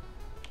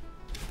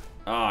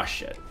 Oh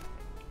shit.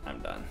 I'm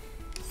done.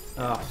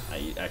 Oh.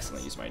 I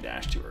accidentally used my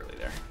dash too early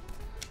there.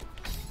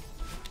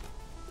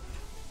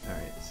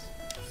 Alright.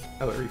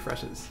 Oh, it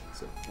refreshes.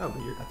 So, oh,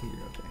 but I think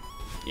you're okay.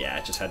 Yeah,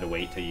 I just had to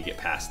wait till you get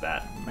past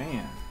that.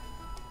 Man.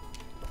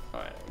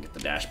 Alright, get the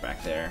dash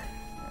back there.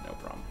 Yeah, no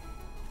problem.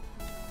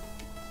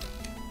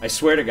 I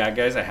swear to God,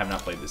 guys, I have not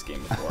played this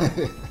game before.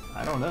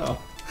 I don't know.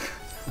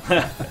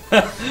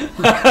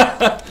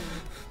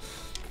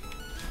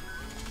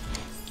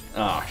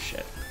 Oh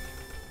shit.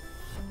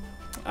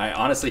 I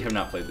honestly have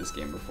not played this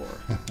game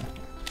before.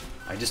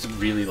 I just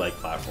really like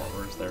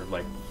platformers. They're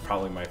like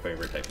probably my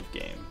favorite type of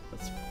game.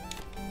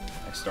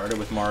 I started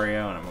with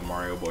Mario and I'm a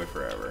Mario boy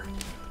forever.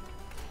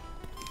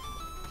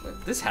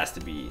 But this has to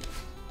be...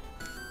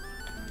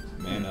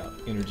 Man up,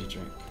 energy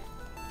drink.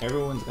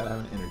 Everyone's gotta have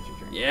an energy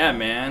drink. Yeah,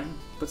 man.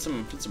 Put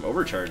some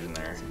overcharge in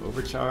there. Some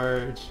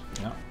overcharge.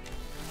 Yeah.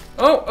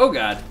 Oh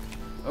god.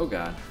 Oh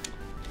god.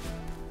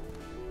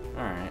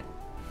 Alright.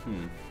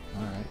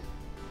 Alright.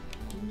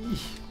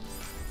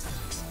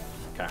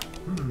 Okay.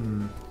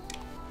 Hmm.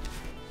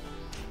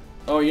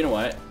 Oh, you know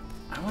what?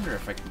 I wonder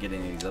if I can get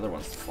any of these other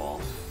ones to fall.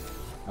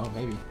 Oh,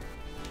 maybe.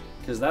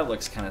 Because that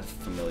looks kind of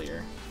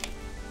familiar.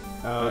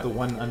 The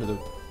one under the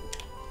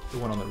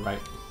one on the right.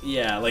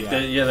 Yeah, like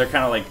they're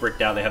kind of like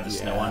bricked out. They have the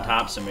snow on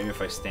top, so maybe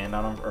if I stand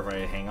on them or if I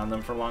hang on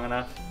them for long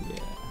enough. Yeah.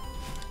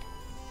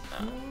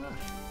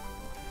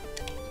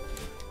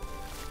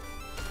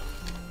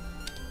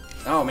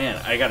 Oh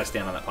man, I gotta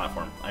stand on that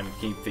platform. I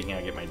keep thinking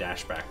I get my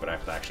dash back, but I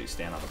have to actually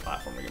stand on the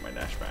platform to get my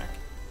dash back.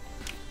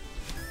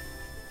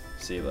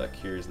 See, look,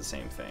 here's the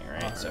same thing,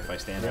 right? Right. So if I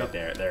stand right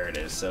there it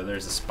is. So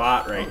there's a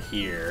spot right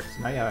here.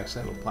 So now you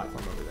actually have a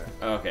platform over there.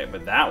 Okay,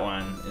 but that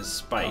one is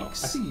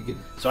spikes. I think you could.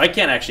 So I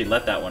can't actually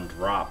let that one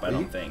drop, I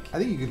don't think. I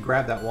think you could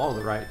grab that wall to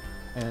the right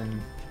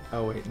and...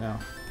 Oh, wait, no.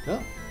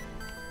 No?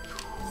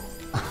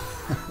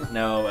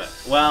 No,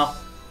 well...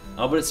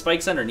 Oh, but it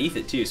spikes underneath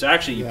it, too. So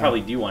actually, you Yeah. probably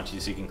do want to,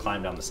 so you can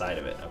climb down the side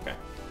of it. Okay.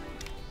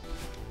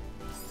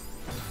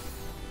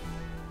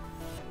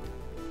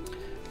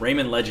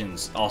 Rayman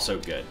Legends, also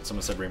good.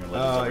 Someone said Rayman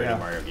Legends is a great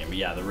Mario game. But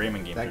yeah, the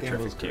Rayman games are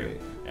terrific, too.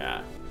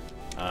 Yeah.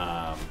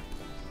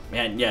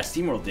 Man, yeah,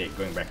 SteamWorld Dig,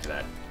 going back to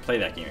that. Play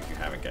that game if you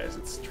haven't, guys.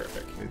 It's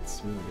terrific.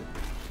 It's really good.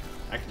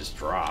 I can just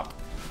drop.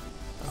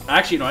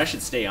 Actually, no, I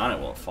should stay on it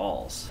while it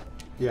falls.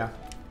 Yeah.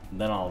 And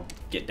then I'll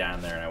get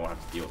down there and I won't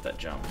have to deal with that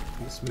jump.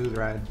 Be a smooth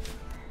ride.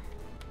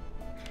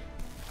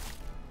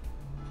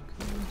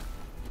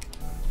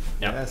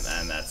 Yep, Yes.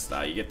 and that's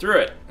how you get through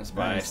it. Is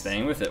by Nice.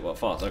 staying with it while it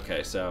falls.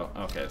 Okay, so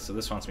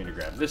this wants me to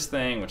grab this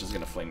thing, which is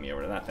gonna fling me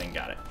over to that thing.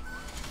 Got it.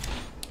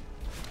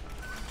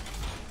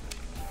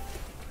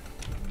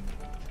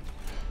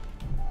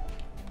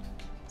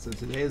 So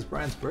today is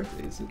Brian's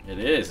birthday, is it? It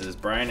is. It is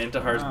Brian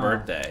Intahar's Wow.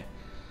 birthday.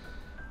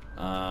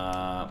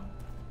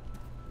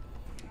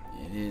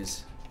 It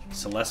is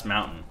Celeste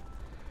Mountain.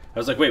 I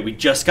was like, wait, we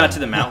just got to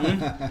the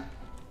mountain?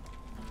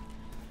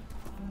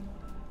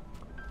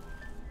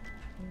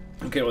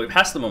 Okay, well, we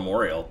passed the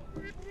memorial.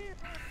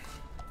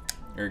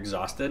 You're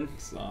exhausted?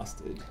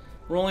 Exhausted.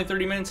 We're only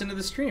 30 minutes into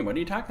the stream. What are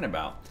you talking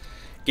about?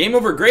 Game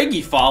Over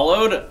Greggy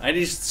followed. I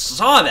just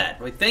saw that.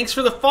 Wait, thanks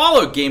for the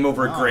follow, Game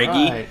Over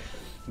Greggy. Right.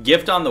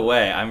 Gift on the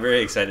way. I'm very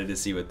excited to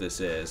see what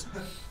this is.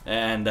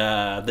 And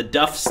the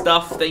Duff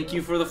Stuff, thank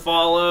you for the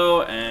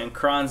follow. And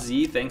Kron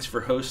Z, thanks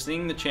for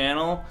hosting the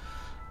channel.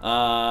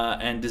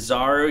 And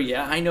Dezaru,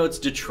 yeah, I know it's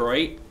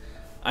Detroit.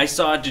 I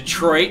saw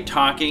Detroit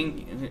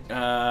talking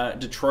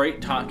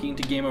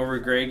to Game Over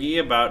Greggy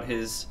about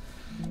his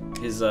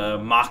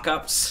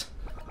mock-ups,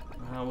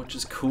 which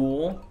is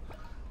cool.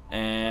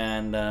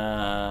 And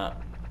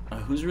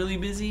who's really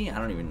busy? I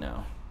don't even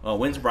know. Well,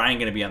 when's Brian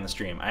gonna be on the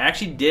stream? I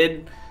actually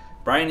did.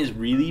 Brian is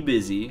really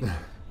busy.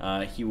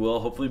 He will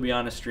hopefully be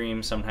on a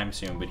stream sometime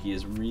soon, but he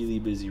is really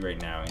busy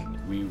right now.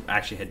 And we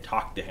actually had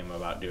talked to him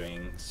about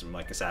doing some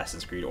like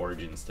Assassin's Creed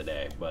Origins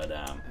today. But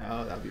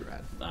Oh, that'd be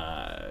rad.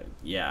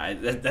 yeah,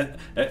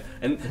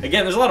 and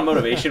again, there's a lot of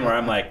motivation where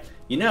I'm like,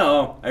 you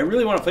know, I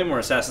really want to play more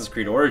Assassin's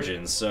Creed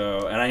Origins.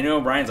 So, and I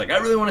know Brian's like, I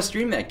really want to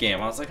stream that game.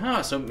 I was like,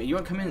 huh, so you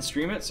want to come in and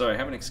stream it so I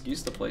have an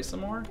excuse to play some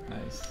more?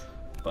 Nice.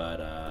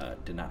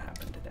 But did not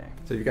happen today.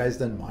 So you guys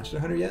done Monster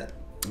Hunter yet?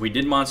 We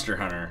did Monster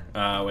Hunter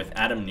with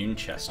Adam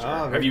Noonchester.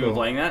 Oh, very have you been cool.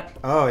 playing that?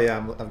 Oh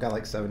yeah, I've got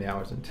like 70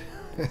 hours into.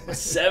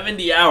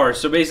 70 hours.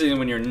 So basically,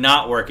 when you're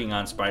not working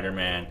on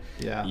Spider-Man,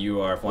 Yeah.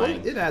 you are Well,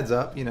 playing. it adds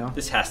up, you know.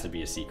 This has to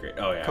be a secret.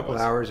 Oh yeah, A couple it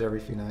was. hours every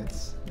few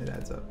nights. It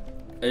adds up.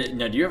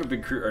 Now, do you have a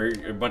big crew? Are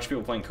a bunch of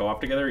people playing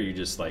co-op together, or are you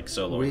just like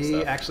solo?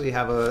 We actually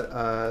have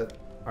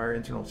our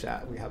internal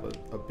chat. We have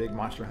a big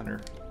Monster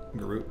Hunter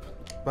group,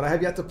 but I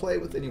have yet to play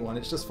with anyone.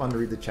 It's just fun to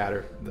read the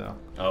chatter, though.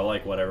 Oh,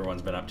 like what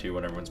everyone's been up to,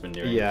 what everyone's been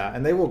doing. Yeah,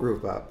 and they will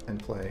group up and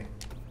play.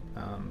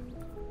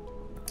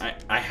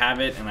 I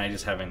have it, and I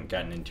just haven't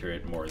gotten into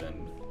it more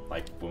than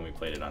like when we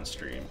played it on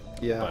stream.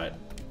 Yeah. But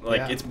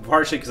like it's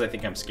partially because I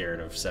think I'm scared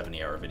of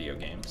 70-hour video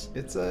games.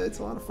 It's a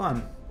lot of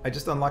fun. I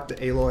just unlocked the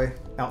Aloy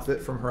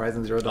outfit from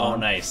Horizon Zero Dawn. Oh,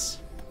 nice.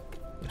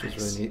 Which is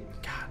really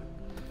neat. God.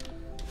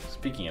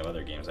 Speaking of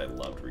other games I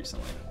loved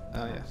recently.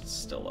 Oh yeah. I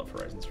still love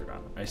Horizon Zero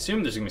Dawn. I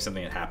assume there's gonna be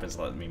something that happens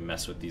to let me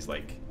mess with these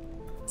like.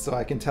 So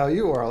I can tell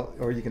you,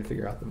 or you can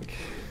figure out the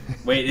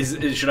mechanic. Wait,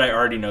 should I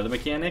already know the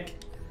mechanic?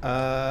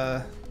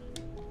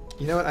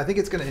 You know what? I think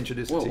it's going to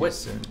introduce it to you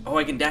soon. Oh,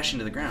 I can dash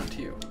into the ground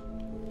too.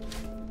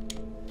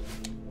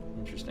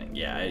 Interesting.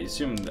 Yeah, I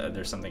assume that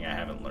there's something I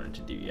haven't learned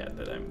to do yet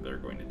that they're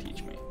going to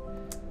teach me.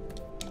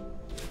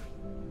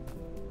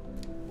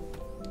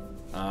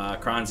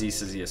 Kronzy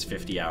says he has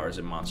 50 hours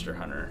in Monster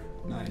Hunter.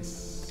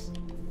 Nice.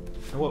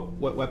 And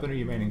what weapon are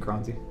you maining,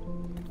 Kronzy?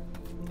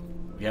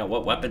 Yeah,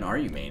 what weapon are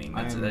you maining?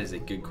 That is a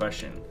good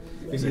question.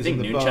 I think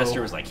the Noonchester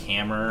bow. was like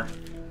hammer.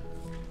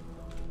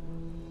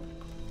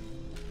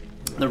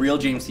 The real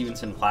James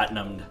Stevenson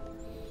platinumed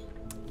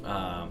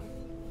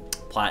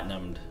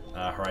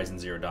Horizon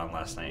Zero Dawn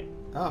last night.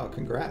 Oh,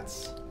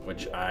 congrats.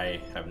 Which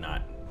I have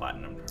not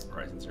platinumed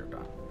Horizon Zero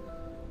Dawn.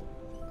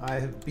 I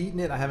have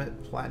beaten it. I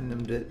haven't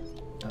platinumed it.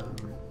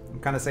 I'm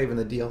kind of saving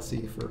the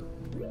DLC for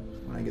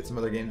when I get some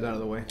other games out of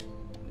the way.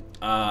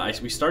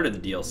 We started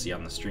the DLC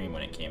on the stream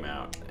when it came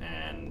out,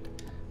 and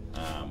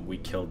we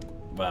killed.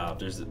 Wow,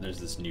 there's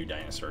this new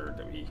dinosaur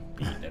that we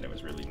beat, and it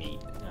was really neat.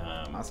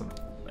 Awesome.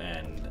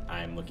 And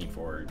I'm looking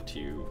forward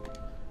to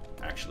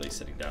actually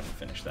sitting down and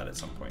finish that at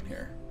some point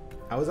here.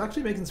 I was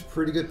actually making some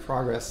pretty good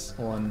progress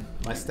on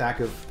my stack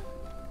of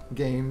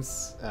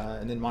games,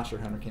 and then Monster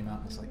Hunter came out.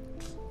 And I was like,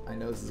 I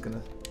know this is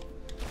gonna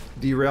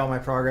derail my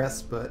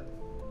progress, but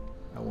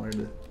I wanted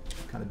to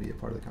kind of be a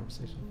part of the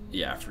conversation.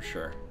 Yeah, for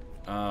sure.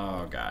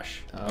 Oh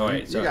gosh. Oh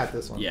wait, you got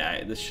this one.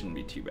 Yeah, this shouldn't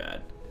be too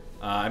bad.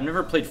 I've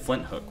never played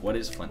Flint Hook. What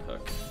is Flint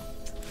Hook?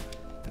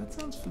 That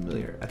sounds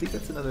familiar. I think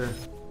that's another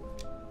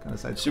kind of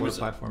side-scroller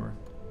platformer.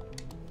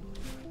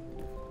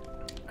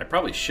 I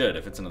probably should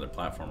if it's another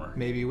platformer.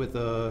 Maybe with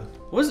a...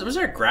 Was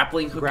there a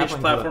grappling hookish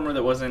platformer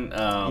that wasn't...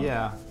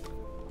 yeah.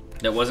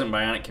 That wasn't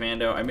Bionic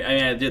Commando? I mean,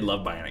 I did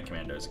love Bionic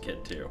Commando as a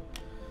kid, too.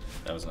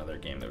 That was another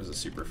game that was a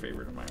super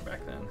favorite of mine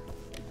back then.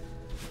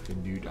 The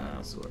new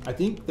dinosaur. I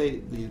think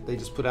they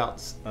just put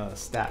out a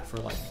stat for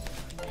like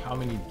how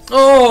many...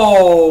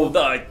 Oh!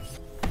 The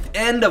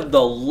end of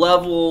the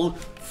level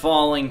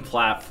falling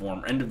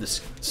platform. End of the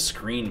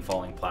screen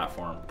falling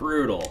platform.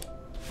 Brutal.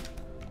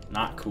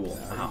 Not cool.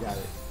 Wow. You got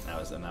it.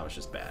 That was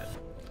just bad.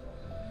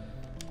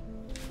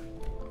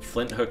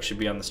 Flint Hook should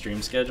be on the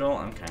stream schedule.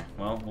 Okay,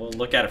 well, we'll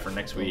look at it for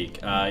next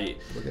week.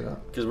 Look it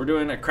up. Because we're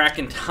doing a Crack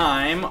in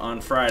Time on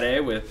Friday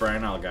with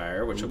Brian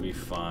Algier, which will be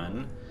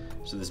fun.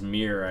 So this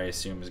mirror, I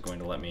assume, is going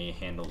to let me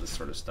handle this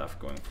sort of stuff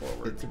going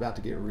forward. It's about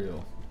to get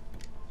real.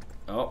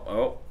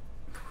 Oh,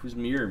 who's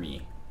mirror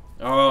me?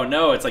 Oh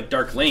no, it's like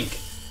Dark Link.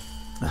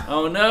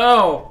 Oh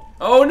no!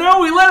 Oh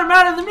no, we let him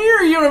out of the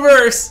mirror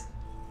universe!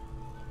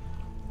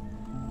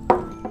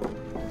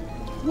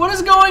 What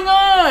is going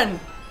on?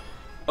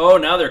 Oh,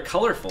 now they're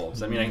colorful. Does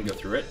that mean I can go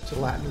through it?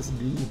 Gelatinous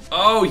B.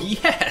 Oh,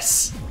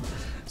 yes!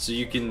 So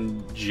you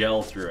can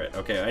gel through it.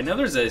 Okay, I know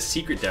there's a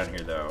secret down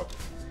here, though.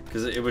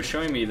 Because it was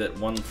showing me that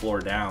one floor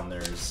down,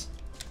 there's...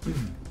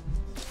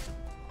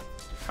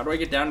 How do I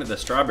get down to the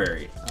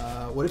strawberry?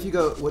 What if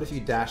you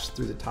dash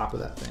through the top of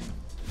that thing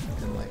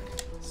and like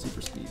super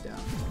speed down?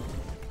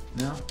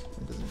 No,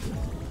 it doesn't do it.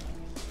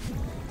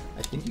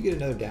 I think you get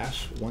another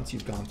dash once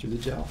you've gone through the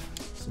gel.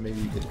 So maybe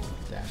you could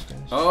dash.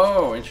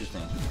 Oh,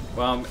 interesting.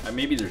 Well,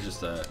 maybe there's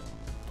just a...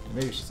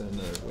 Maybe it's just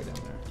another way down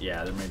there.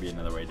 Yeah, there may be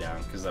another way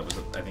down, because that was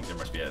I think there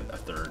must be a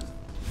third.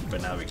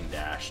 But now we can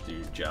dash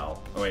through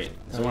gel. Oh wait,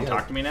 does someone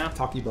talk to me now?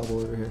 Talkie bubble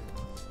over here.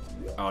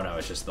 Oh no,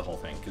 it's just the whole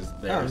thing, because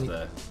there's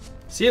the...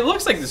 See, it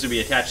looks like this would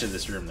be attached to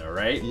this room though,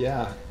 right?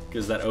 Yeah.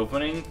 Because that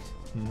opening...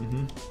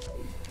 Mm-hmm.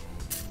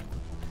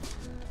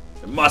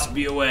 There must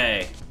be a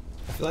way.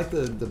 I feel like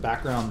the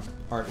background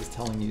art is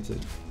telling you to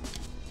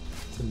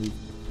move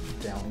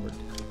downward.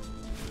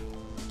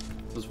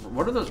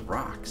 What are those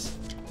rocks?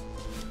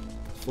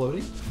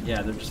 Floating?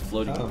 Yeah, they're just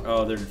floating.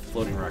 Oh, they're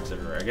floating rocks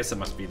everywhere. I guess it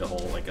must be the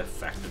whole like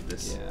effect of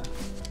this. Yeah.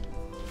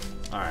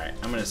 All right,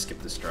 I'm gonna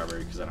skip the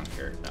strawberry because I don't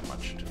care that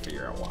much to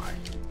figure out why.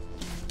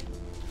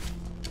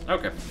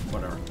 Okay,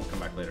 whatever. We'll come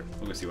back later.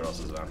 We'll go see what else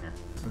is down here.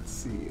 Let's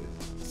see.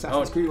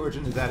 Assassin's Creed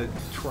Origin is added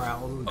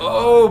trial.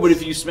 Oh, but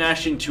if you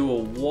smash into a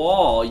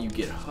wall, you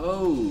get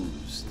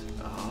hosed.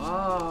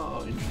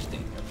 Oh,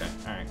 interesting. Okay,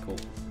 all right, cool.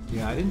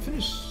 Yeah, I didn't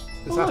finish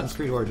Assassin's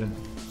Creed Origin.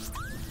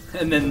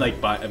 And then like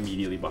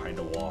immediately behind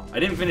a wall. I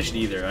didn't finish it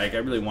either. Like I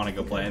really want to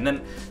go play. And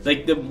then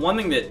like the one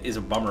thing that is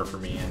a bummer for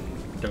me,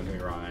 and don't get me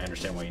wrong, I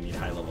understand why you need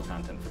high level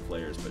content for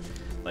players, but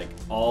like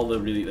all the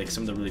really like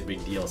some of the really big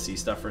DLC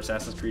stuff for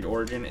Assassin's Creed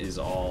Origin is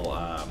all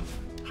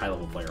high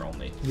level player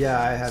only.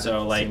 Yeah, I have.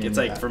 So like it's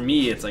like for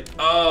me it's like,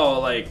 oh,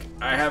 like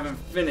I haven't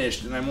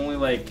finished and I'm only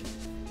like,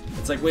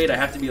 it's like, wait, I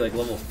have to be like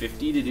level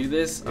 50 to do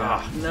this?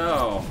 Yeah. Oh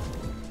no.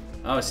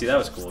 Oh, see, that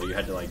was cool. You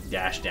had to like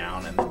dash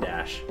down and then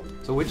dash.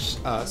 So which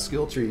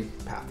skill tree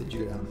path did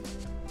you go down?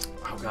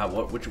 Oh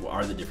god, which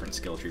are the different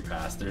skill tree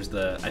paths? There's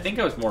the, I think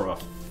I was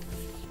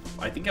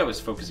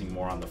focusing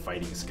more on the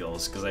fighting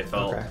skills because I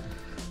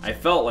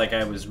felt like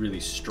I was really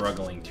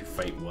struggling to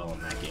fight well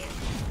in that game.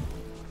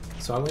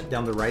 So I went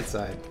down the right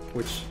side,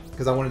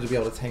 because I wanted to be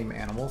able to tame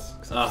animals.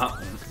 Because I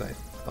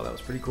thought that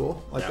was pretty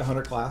cool, like the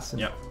hunter class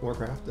in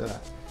Warcraft.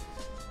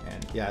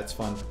 And yeah, it's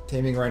fun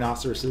taming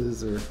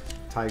rhinoceroses or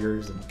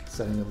tigers and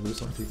setting them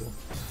loose on people.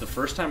 The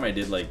first time I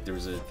did, like, there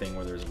was a thing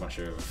where there was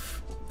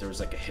there was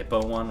like a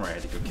hippo one where I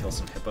had to go kill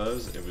some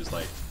hippos. It was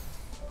like,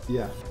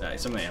 yeah,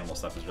 some of the animal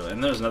stuff was really.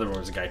 And there was another one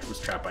where a guy was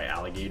trapped by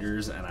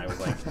alligators, and I was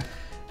like,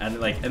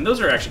 and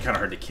those are actually kind of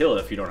hard to kill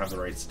if you don't have the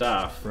right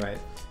stuff, right?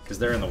 Because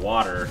they're in the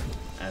water,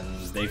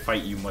 and they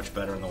fight you much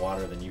better in the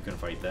water than you can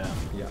fight them.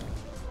 Yeah.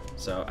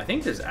 So I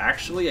think there's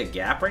actually a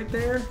gap right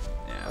there.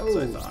 Yeah, that's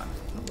what I thought.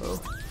 Hello.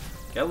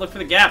 Gotta look for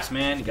the gaps,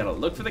 man. You gotta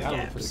look for the gaps.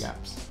 Look for the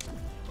gaps.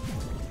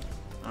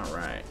 All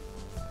right.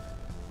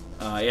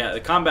 Yeah, the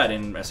combat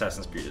in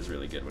Assassin's Creed is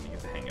really good when you get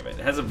the hang of it.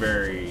 It has a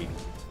very,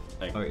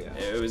 like,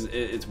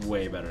 it's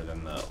way better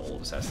than the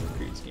old Assassin's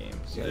Creed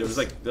games. Yeah, it was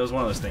like, it was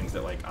one of those things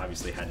that, like,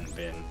 obviously hadn't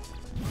been,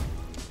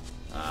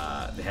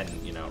 they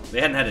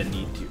hadn't had a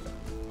need to.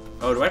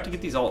 Oh, do I have to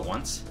get these all at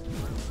once?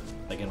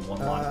 Like in one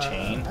long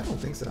chain? I don't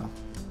think so.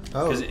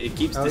 Oh, because it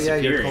keeps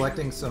disappearing. Yeah, you're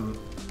collecting some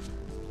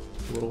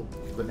little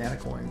banana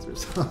coins or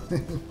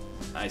something.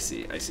 I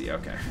see,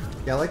 okay.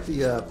 Yeah, I like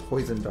the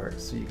poison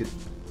darts, so you could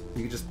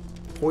just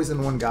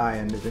poison one guy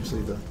and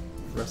eventually the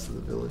rest of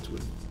the village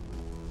would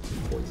be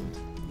poisoned.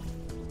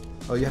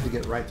 Oh, you have to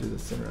get right through the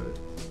center of it.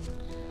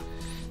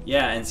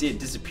 Yeah, and see, it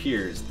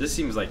disappears. This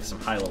seems like some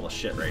high level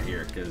shit right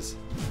here, because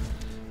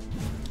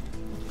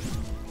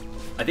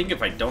I think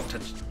if I don't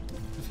touch...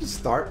 If you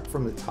start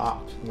from the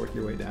top and work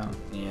your way down.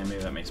 Yeah,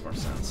 maybe that makes more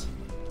sense.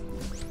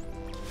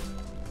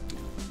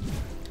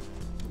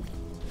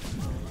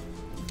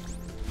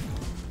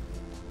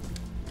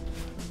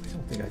 I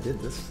don't think I did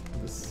this.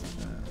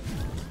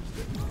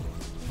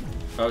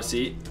 Oh,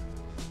 see?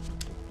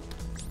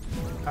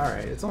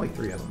 Alright, it's only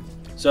 3 of them.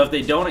 So if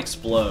they don't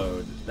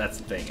explode, that's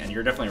the thing. And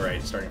you're definitely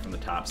right, starting from the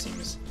top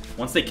seems...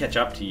 Once they catch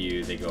up to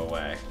you, they go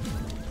away.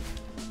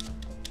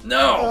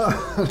 No!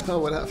 No,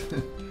 what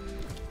happened?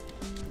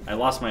 I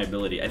lost my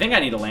ability. I think I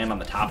need to land on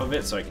the top of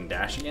it so I can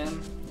dash again.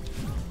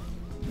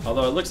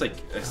 Although it looks like,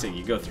 I say,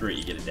 you go through it,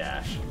 you get a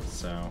dash.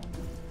 So...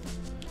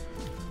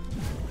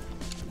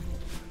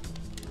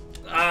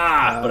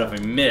 but if I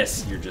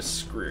miss, you're just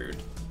screwed.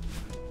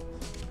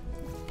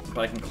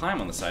 But I can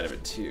climb on the side of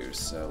it too,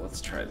 so let's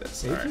try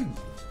this. Maybe you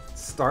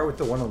start with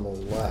the one on the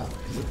left,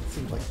 because it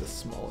seems like the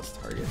smallest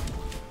target.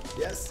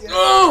 Yes, yes!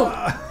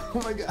 Oh!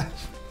 Oh my gosh.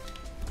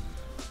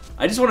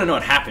 I just want to know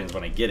what happens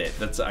when I get it.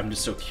 I'm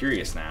just so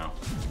curious now.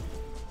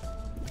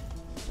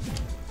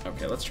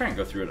 Okay, let's try and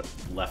go through it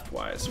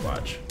left-wise.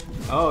 Watch.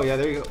 Oh, yeah,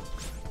 there you go.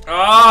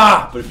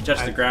 But if you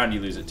touch the ground, you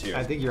lose it too.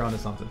 I think you're onto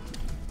something.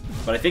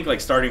 But I think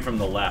like starting from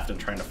the left and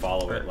trying to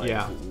follow it, like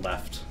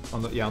left.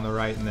 On the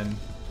right, and then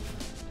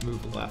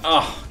move left.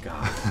 Oh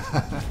god.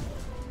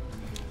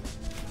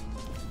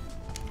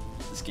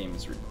 This game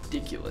is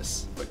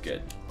ridiculous, but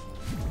good.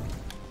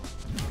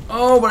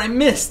 Oh, but I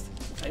missed.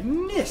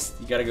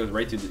 You gotta go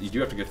right through. You do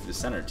have to go through the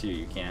center too.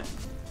 You can't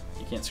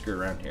screw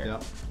around here.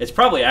 Yep. It's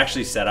probably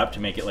actually set up to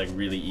make it like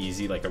really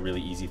easy, like a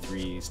really easy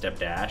 3-step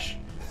dash.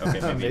 Okay,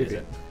 maybe it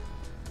isn't.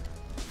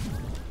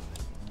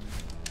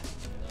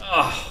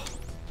 Oh.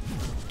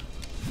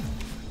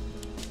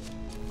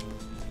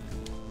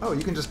 Oh,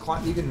 you can just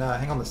climb. You can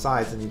hang on the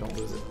sides and you don't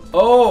lose it.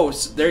 Oh,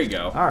 so there you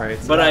go. All right.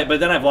 So but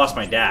then I've lost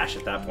my dash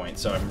at that point,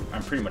 so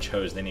I'm pretty much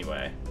hosed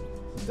anyway.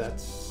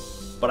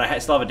 That's. But I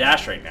still have a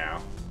dash right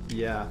now.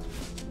 Yeah.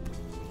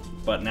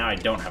 But now I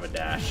don't have a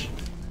dash.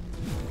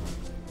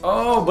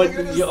 Oh, but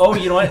you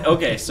know what?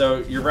 Okay, so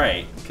you're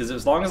right, because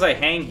as long as I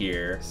hang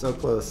here, so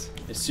close.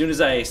 As soon as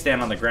I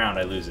stand on the ground,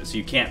 I lose it. So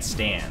you can't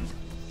stand.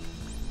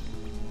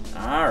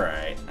 All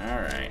right.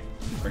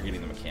 We're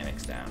getting the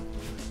mechanics down.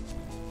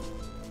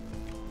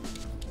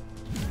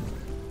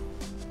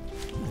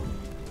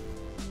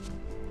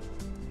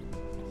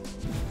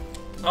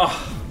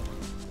 Oh.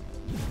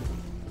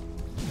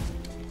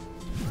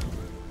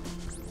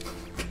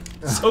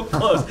 So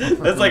close.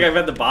 That's like I've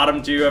had the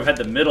bottom two, I've had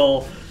the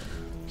middle.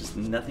 Just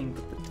nothing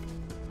but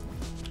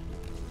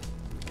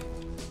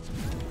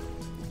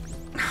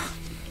the...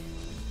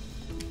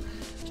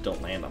 Just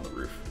don't land on the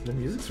roof. The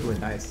music's really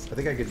nice. I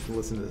think I could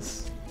listen to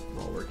this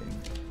while working.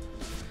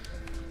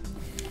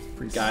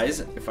 Guys,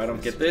 if I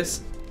don't get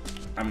this,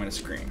 I'm gonna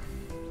scream.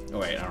 Oh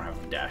wait, I don't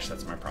have a dash.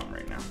 That's my problem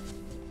right now.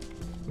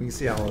 We can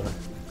see how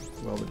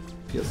well the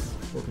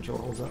PS4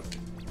 controller holds up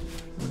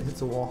when it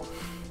hits a wall.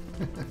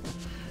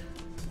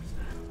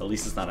 At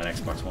least it's not an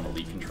Xbox One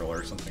Elite controller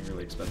or something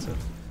really expensive.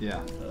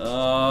 Yeah.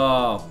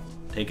 Oh,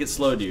 take it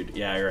slow, dude.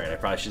 Yeah, you're right. I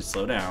probably should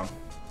slow down.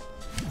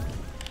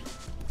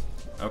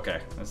 Okay,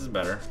 this is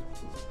better.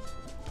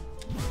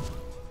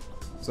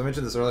 So I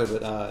mentioned this earlier,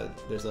 but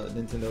there's a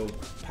Nintendo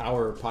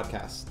Power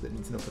podcast that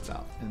Nintendo puts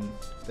out, and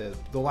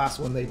the last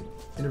one they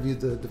interviewed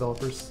the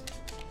developers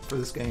for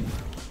this game.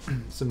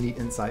 Some neat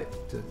insight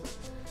to.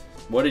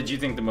 What did you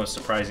think the most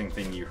surprising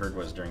thing you heard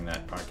was during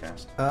that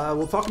podcast?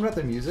 Well, talking about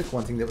the music,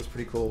 one thing that was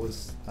pretty cool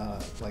was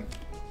like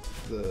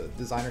the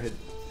designer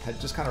had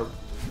just kind of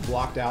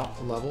blocked out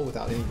a level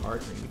without any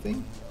art or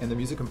anything, and the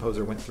music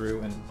composer went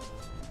through and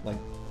like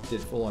did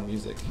full-on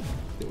music.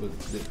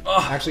 That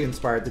actually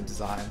inspired the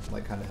design,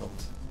 like kind of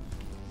helped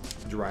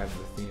drive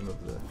the theme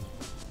of the.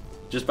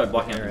 Just by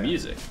blocking out the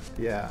music.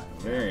 Yeah.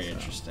 Very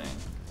interesting.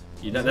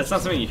 That's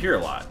not something you hear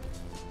a lot.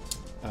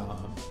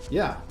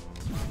 Yeah.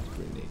 It's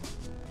pretty neat.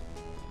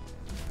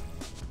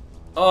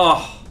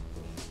 Oh!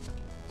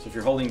 So if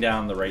you're holding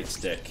down the right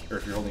stick, or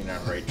if you're holding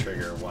down the right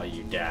trigger while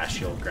you dash,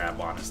 you'll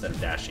grab on instead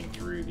of dashing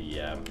through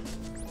the...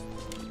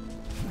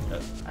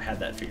 I had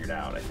that figured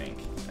out, I think.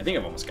 I think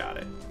I've almost got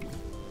it.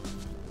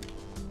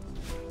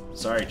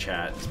 Sorry,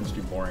 chat. This must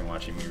be boring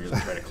watching me really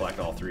try to collect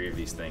all three of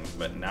these things,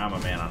 but now I'm a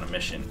man on a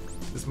mission.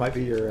 This might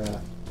be your...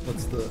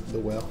 what's the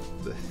whale?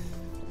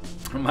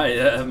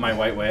 My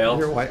white whale.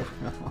 Your white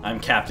whale. I'm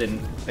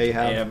Captain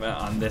Ahab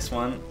on this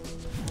one.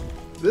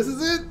 This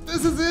is it!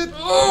 This is it!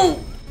 Oh!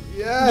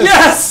 Yes!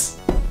 Yes!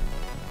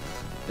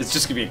 It's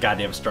just gonna be a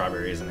goddamn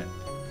strawberry, isn't it?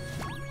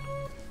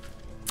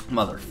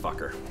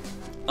 Motherfucker.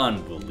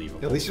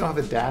 Unbelievable. At least you don't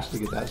have a dash to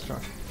get that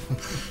strong.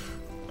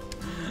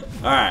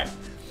 Alright.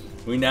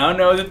 We now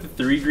know that the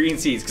 3 green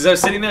seeds, because I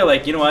was sitting there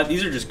like, you know what,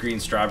 these are just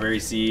green strawberry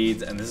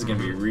seeds, and this is going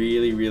to be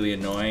really, really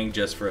annoying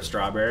just for a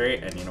strawberry,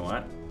 and you know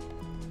what?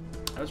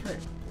 I was right.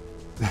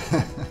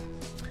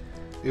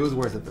 It was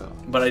worth it though.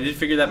 But I did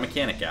figure that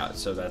mechanic out,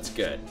 so that's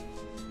good.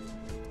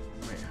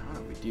 Wait, how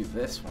do we do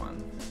this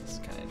one? This is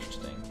kind of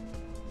interesting.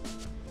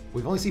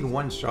 We've only seen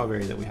one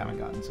strawberry that we haven't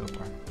gotten so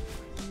far.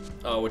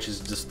 Oh, which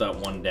is just that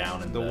one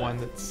down in the one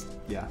that's,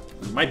 yeah.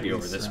 It might be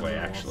over this way,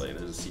 actually.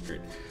 There's a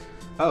secret.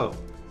 Oh.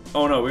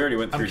 Oh no, we already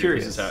went through I'm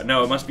curious. This out.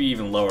 No, it must be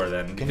even lower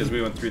then, because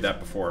we went through that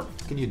before.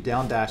 Can you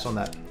down dash on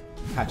that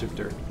patch of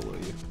dirt below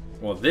you?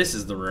 Well, this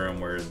is the room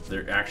where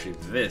they're actually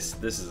this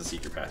is a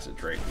secret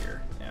passage right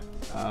here. Yeah.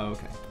 Oh,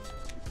 okay.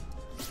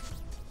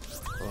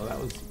 Well, that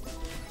was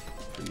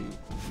pretty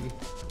easy.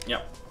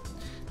 Yep.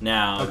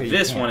 Now, okay,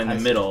 this one in the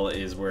middle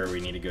is where we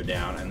need to go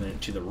down, and then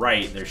to the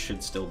right there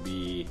should still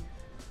be.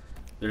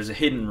 There's a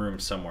hidden room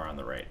somewhere on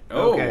the right.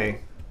 Oh.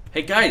 Okay.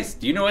 Hey guys,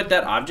 do you know what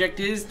that object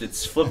is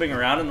that's flipping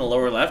around in the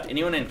lower left?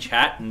 Anyone in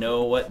chat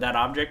know what that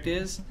object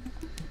is?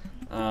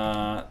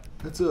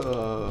 That's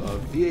a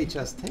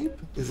VHS tape?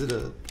 Is it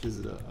a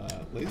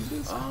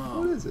laserdisc?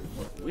 What is it?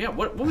 Yeah,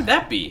 what would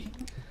that be?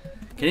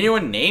 Can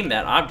anyone name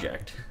that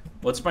object?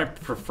 What's my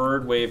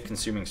preferred way of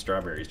consuming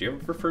strawberries? Do you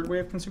have a preferred way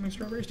of consuming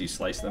strawberries? Do you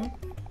slice them?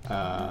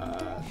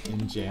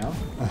 In jam?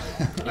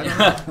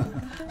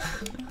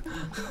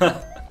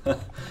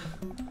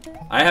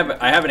 I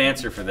have an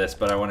answer for this,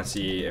 but I want to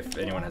see if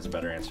anyone has a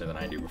better answer than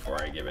I do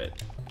before I give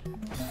it.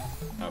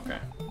 Okay.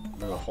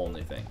 There's a whole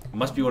new thing. It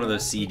must be one of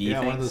those CD things.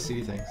 Yeah, one of those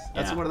CD things.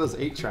 That's one of those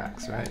 8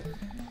 tracks, right?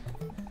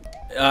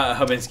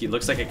 Hubinsky,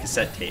 looks like a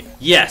cassette tape.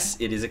 Yes,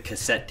 it is a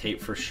cassette tape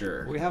for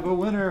sure. We have a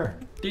winner.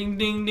 Ding,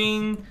 ding,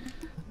 ding.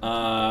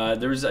 I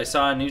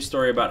saw a news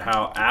story about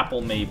how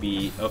Apple may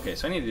be... Okay,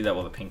 so I need to do that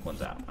while the pink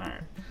one's out. All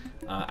right.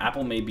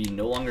 Apple may be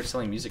no longer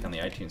selling music on the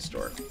iTunes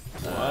store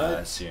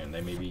soon.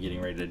 They may be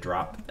getting ready to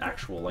drop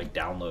actual like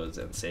downloads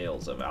and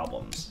sales of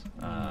albums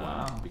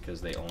because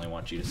they only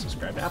want you to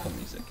subscribe to Apple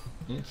Music.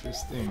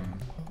 Interesting.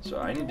 So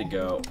I need to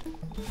go.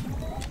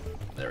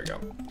 There we go.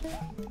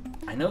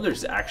 I know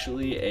there's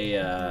actually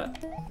a.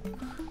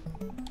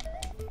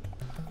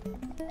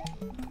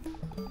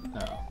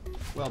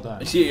 Well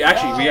done. See,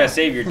 actually, we gotta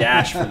save your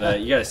dash for the.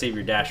 You gotta save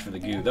your dash for the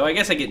goo. Though I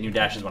guess I get new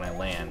dashes when I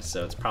land,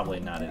 so it's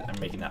probably not. I'm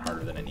making that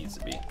harder than it needs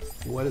to be.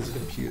 What is a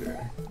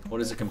computer?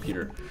 What is a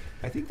computer?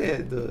 I think they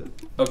had the.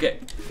 Okay.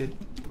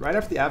 Right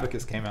after the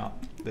Abacus came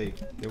out, there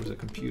was a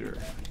computer.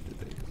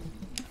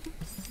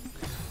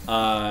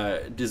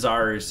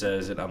 Desire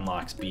says it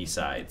unlocks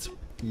B-sides.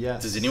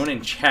 Yes. Does anyone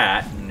in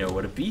chat know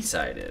what a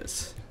B-side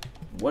is?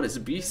 What is a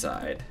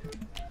B-side?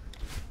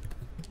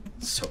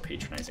 It's so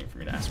patronizing for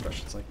me to ask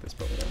questions like this,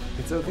 but whatever.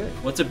 It's okay.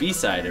 What's a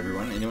B-side,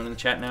 everyone? Anyone in the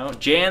chat know?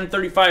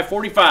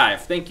 Jan3545,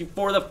 thank you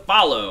for the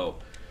follow.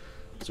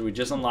 So we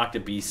just unlocked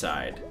a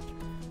B-side.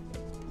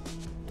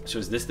 So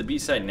is this the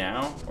B-side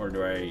now, or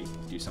do I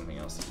do something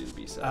else to do the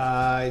B-side?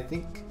 I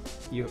think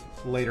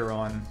later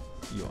on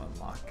you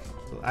unlock.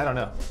 I don't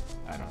know.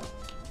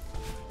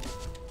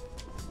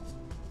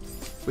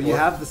 But you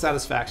have the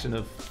satisfaction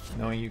of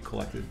knowing you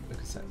collected a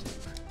cassette tape.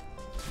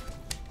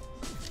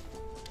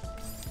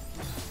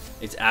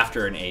 It's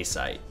after an A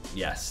site.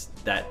 Yes,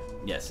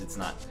 it's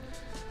not.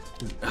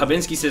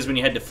 Hubinsky says when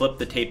you had to flip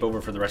the tape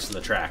over for the rest of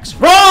the tracks.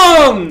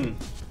 Wrong!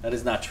 That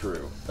is not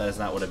true. That is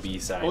not what a B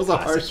side What was a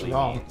harsh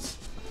wrong? Means.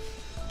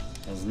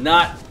 That's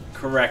not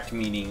correct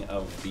meaning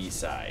of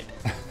B-side.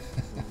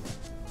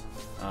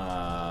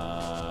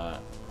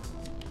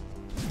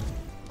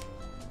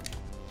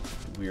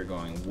 We are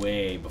going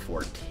way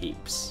before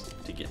tapes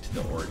to get to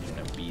the origin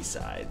of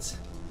B-sides.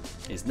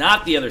 It's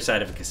not the other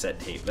side of a cassette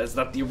tape. That's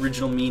not the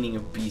original meaning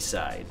of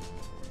B-side.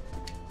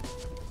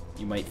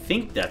 You might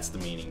think that's the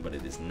meaning, but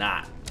it is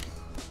not.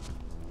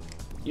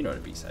 You know what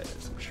a B-side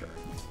is, I'm sure.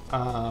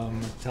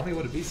 Tell me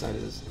what a B-side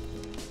is.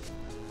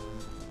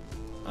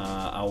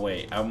 I'll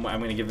wait. I'm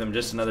going to give them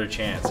just another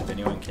chance if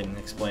anyone can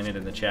explain it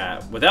in the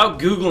chat. Without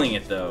Googling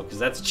it, though, because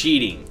that's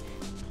cheating.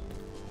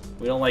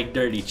 We don't like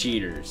dirty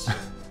cheaters.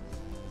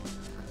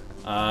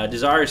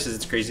 Desire says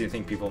it's crazy to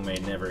think people may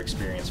never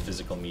experience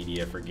physical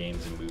media for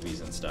games and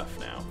movies and stuff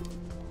now.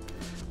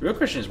 The real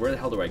question is, where the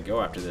hell do I go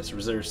after this? Or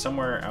is there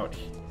somewhere out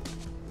here?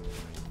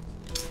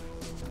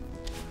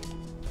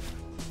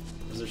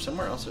 Is there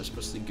somewhere else I'm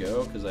supposed to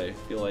go? Because I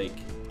feel like...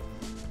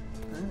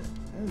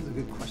 That is a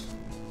good question.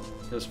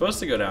 It was supposed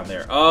to go down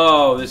there.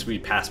 Oh, this we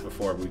passed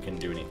before, but we couldn't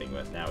do anything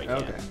with. Now we can.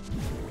 Okay.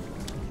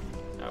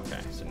 Okay,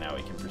 so now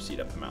we can proceed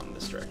up the mountain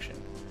this direction.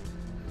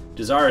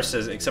 Desirous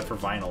says, except for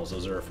vinyls,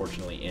 those are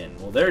fortunately in.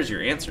 Well, there's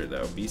your answer,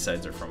 though.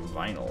 B-sides are from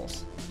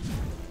vinyls.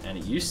 And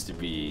it used to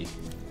be,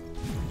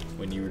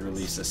 when you would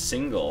release a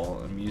single,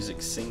 a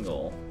music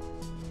single,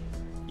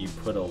 you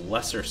put a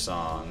lesser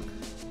song.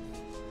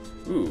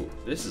 Ooh,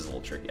 this is a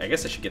little tricky. I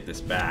guess I should get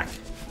this back.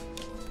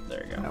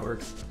 There you go. That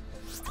works.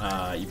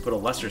 You put a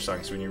lesser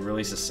song, so when you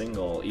release a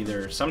single,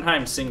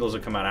 sometimes singles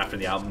will come out after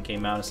the album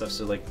came out and stuff,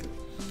 so like,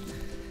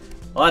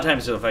 a lot of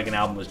times if like an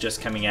album was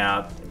just coming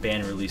out, a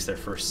band released their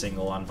first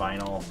single on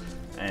vinyl,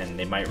 and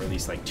they might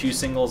release like 2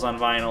 singles on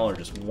vinyl, or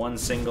just 1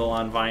 single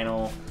on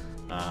vinyl.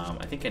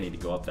 I think I need to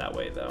go up that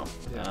way though.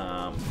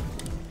 Yeah.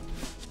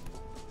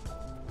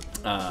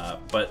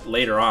 But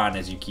later on,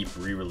 as you keep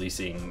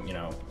re-releasing, you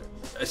know,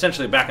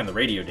 essentially back in the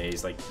radio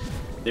days, like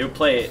they would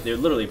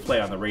literally play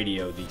on the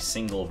radio the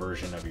single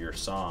version of your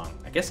song.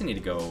 I guess I need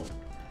to go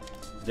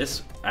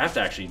this. I have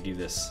to actually do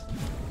this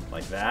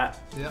like that,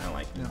 and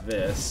like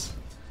this.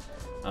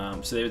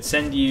 So they would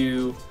send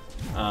you,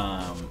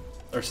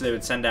 or so they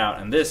would send out,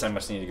 and this I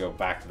must need to go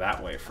back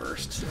that way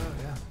first. Oh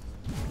yeah.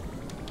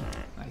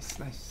 Right.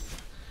 Nice.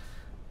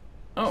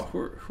 Oh,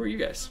 who are you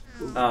guys?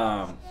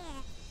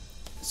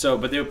 So,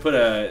 but they would put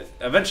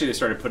eventually they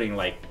started putting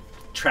like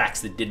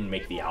tracks that didn't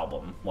make the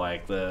album,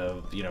 like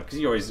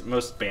because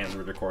most bands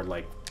would record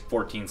like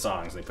 14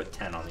 songs, they put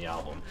 10 on the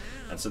album,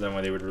 and so then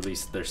when they would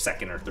release their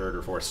second or third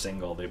or fourth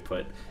single, they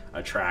put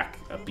a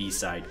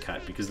B-side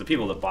cut, because the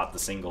people that bought the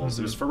singles,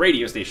 it was for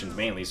radio stations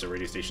mainly, so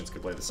radio stations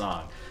could play the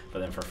song, but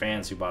then for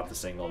fans who bought the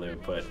single, they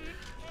would put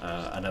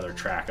another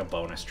track, a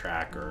bonus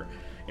track, or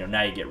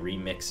now you get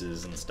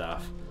remixes and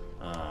stuff.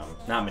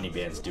 Not many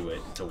bands do it.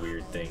 It's a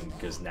weird thing,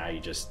 because now you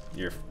just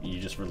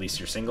release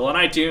your single on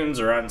iTunes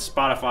or on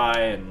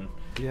Spotify, and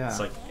it's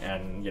like,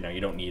 and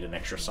you don't need an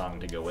extra song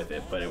to go with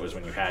it. But it was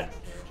when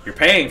you're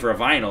paying for a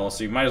vinyl,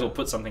 so you might as well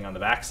put something on the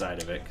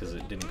backside of it, because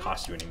it didn't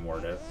cost you it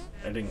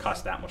didn't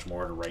cost that much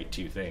more to write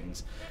 2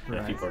 things. And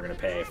if people are going to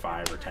pay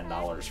 $5 or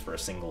 $10 for a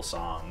single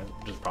song,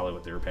 which is probably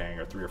what they were paying,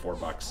 or $3 or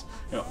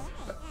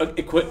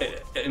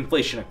 $4,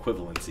 inflation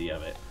equivalency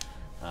of it,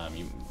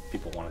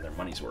 people wanted their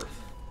money's worth.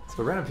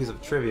 So a random piece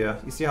of trivia,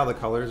 you see how the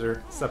colors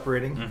are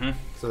separating? Mm-hmm.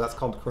 So that's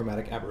called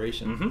chromatic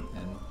aberration. Mm-hmm.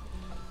 And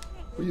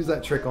we use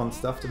that trick on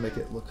stuff to make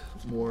it look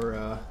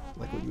more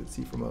like what you would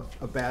see from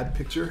a bad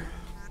picture.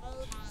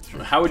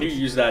 How would you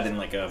use that in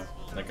like a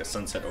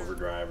Sunset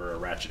Overdrive or a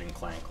Ratchet and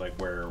Clank? Like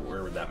where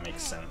would that make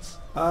sense?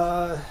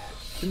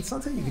 In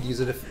Sunset you could use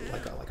it if it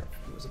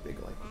was a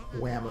big like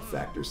wham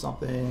effect or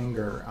something,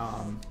 or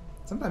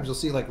sometimes you'll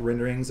see like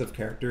renderings of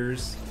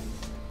characters.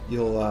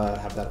 You'll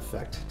have that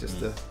effect just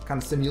to kind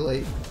of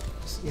simulate,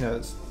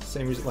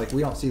 same reason, like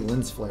we don't see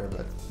lens flare,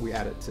 but we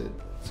add it to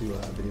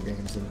video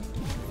games and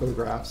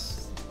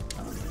photographs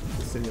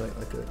to simulate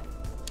like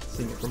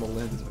seeing it from a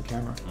lens of a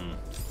camera.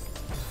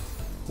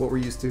 What we're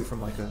used to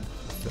from like a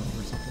film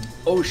or something.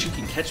 Oh, she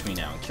can catch me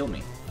now and kill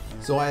me.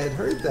 So I had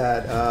heard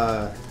that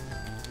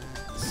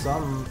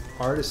some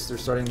artists are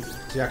starting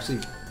to actually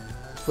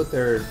put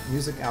their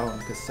music out on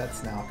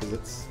cassettes now, because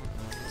it's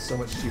so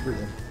much cheaper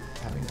than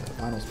having the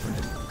vinyls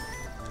printed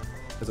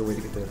as a way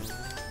to get their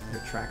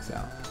tracks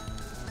out.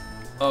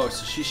 Oh,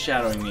 so she's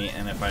shadowing me,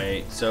 and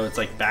so it's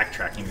like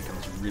backtracking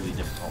becomes really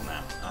difficult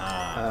now.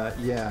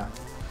 Yeah.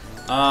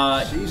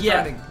 She's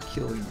trying to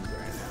kill you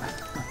right now.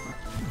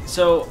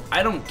 So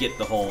I don't get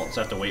the whole,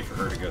 so I have to wait for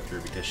her to go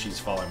through, because she's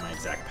following my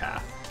exact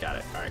path. Got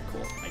it. All right,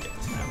 cool. I get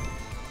this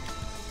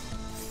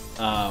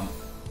now.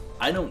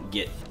 I don't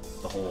get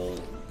the whole,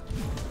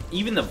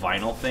 even the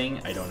vinyl thing,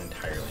 I don't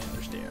entirely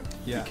understand.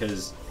 Yeah.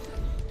 Because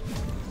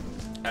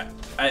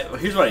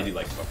here's what I do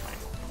like about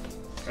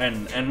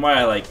vinyl, and why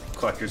I like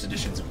collector's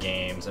editions of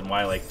games, and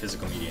why I like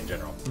physical media in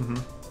general. Mm-hmm.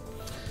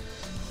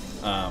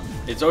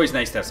 It's always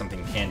nice to have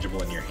something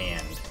tangible in your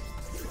hand.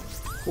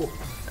 Cool.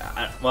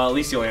 Well, at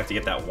least you only have to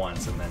get that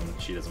once, and then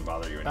she doesn't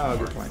bother you anymore. Oh,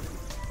 good point.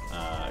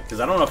 Because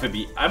I don't know if it'd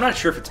be... I'm not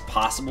sure if it's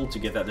possible to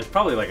get that. There's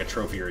probably like a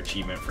trophy or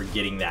achievement for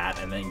getting that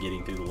and then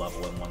getting through the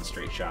level in one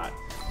straight shot.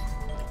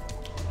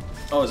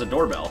 Oh, it's a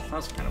doorbell.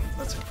 That's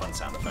a fun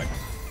sound effect.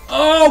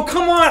 Oh,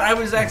 come on! I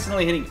was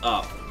accidentally hitting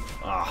up.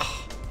 Ah.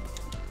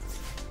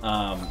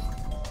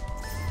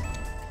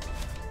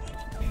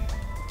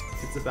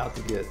 It's about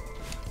to get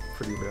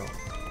pretty real.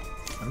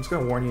 I'm just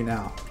gonna warn you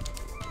now.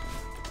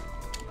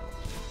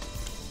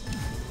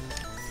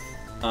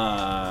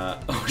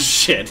 Oh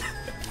shit.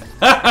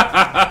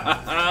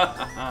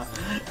 I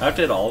have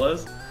to hit all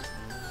those?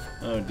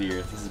 Oh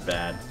dear, this is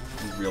bad.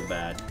 This is real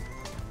bad.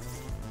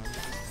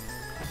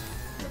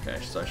 Okay,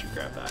 so I should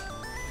grab that.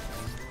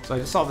 So I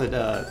just saw that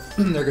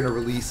they're gonna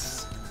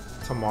release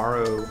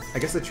tomorrow, I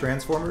guess, the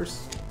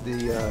Transformers,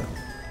 the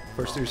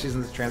first 3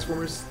 seasons of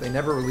Transformers. They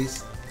never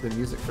released the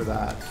music for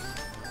that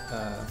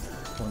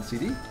on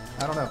CD.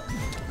 I don't know,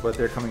 but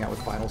they're coming out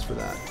with finals for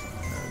that.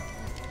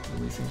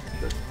 Releasing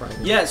Friday.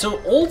 Yeah,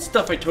 so old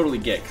stuff I totally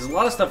get, because a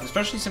lot of stuff,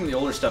 especially some of the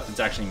older stuff that's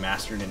actually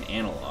mastered in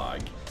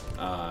analog,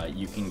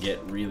 you can get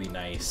really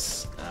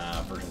nice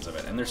versions of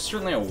it. And there's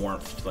certainly a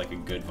warmth to like a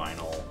good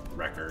vinyl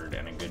record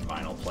and a good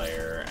vinyl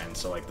player. And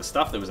so like the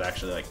stuff that was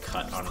actually like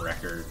cut on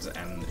records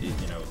and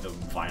you know the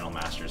vinyl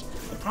masters.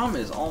 The problem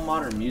is all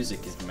modern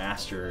music is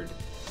mastered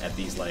at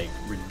these like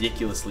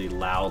ridiculously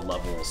loud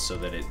levels so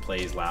that it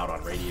plays loud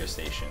on radio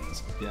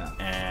stations. Yeah.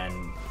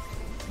 And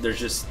there's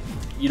just,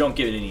 you don't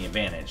give it any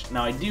advantage.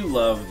 Now I do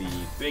love the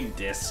big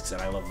discs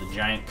and I love the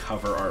giant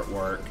cover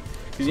artwork,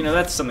 because you know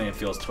that's something that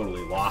feels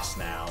totally lost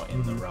now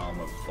in the realm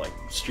of like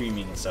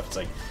streaming and stuff. It's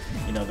like,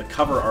 you know, the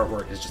cover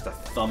artwork is just a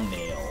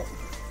thumbnail.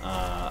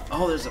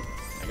 Oh, there's a,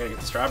 I gotta get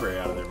the strawberry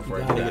out of there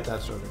before I do get that.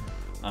 that strawberry.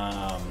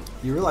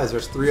 You realize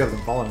there's 3 of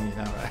them following me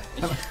now, right?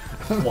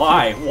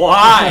 Why?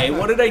 Why?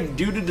 What did I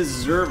do to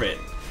deserve it?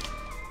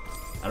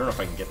 I don't know if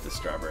I can get this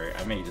strawberry.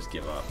 I may just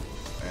give up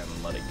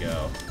and let it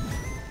go.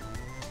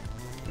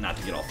 Not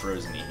to get all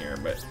frozen-y here,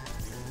 but...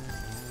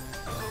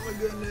 Oh my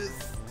goodness.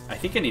 I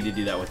think I need to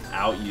do that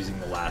without using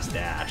the last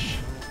dash.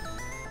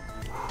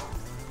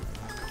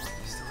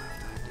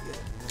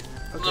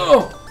 Okay.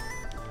 Oh!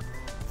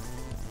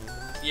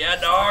 Yeah,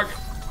 dog!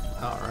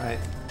 Alright.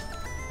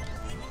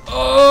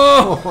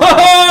 Oh!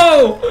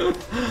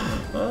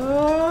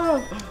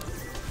 Oh!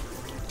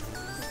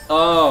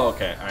 Oh,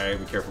 okay. Alright,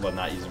 be careful about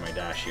not using my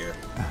dash here.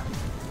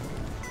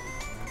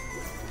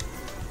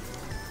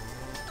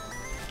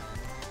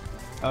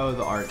 Oh,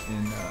 the art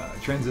in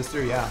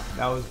Transistor, yeah,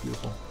 that was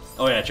beautiful.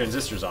 Oh yeah,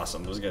 Transistor's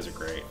awesome. Those guys are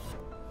great.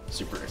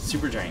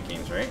 Super Giant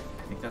Games, right?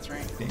 I think that's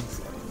right. I think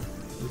so.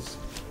 It was,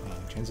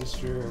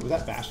 Transistor, was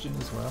that Bastion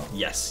as well?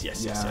 Yes.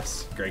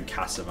 Greg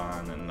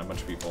Casavan and a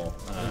bunch of people.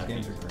 Those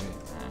games are great.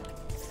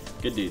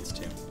 Good dudes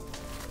too.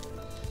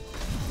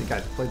 I think I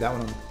played that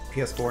one on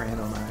PS4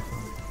 and on my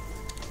iPhone.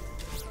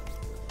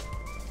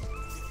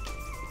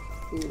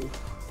 Ooh.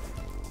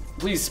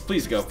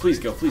 Please go.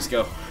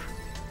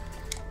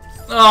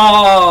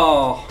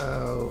 Oh!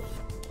 Oh.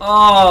 Oh,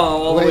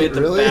 all the way at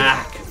the really?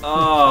 back.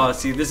 Oh,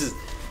 see, this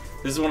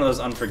is one of those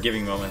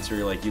unforgiving moments where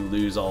you're like, you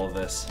lose all of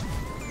this.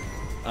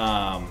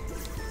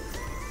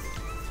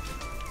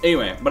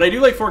 Anyway, but I do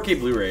like 4K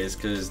Blu-rays,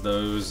 because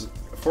those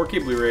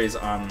 4K Blu-rays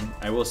on,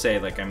 I will say,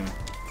 like, I'm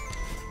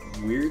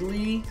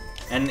weirdly,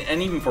 and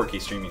even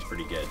 4K streaming is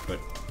pretty good, but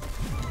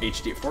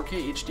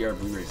 4K HDR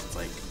Blu-rays, it's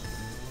like,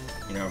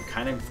 you know, I'm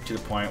kind of to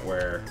the point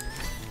where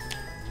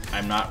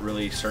I'm not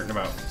really certain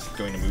about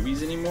going to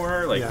movies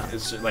anymore. Like, Yeah.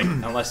 it's like,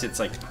 unless it's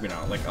like, you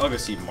know, like I'll go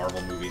see a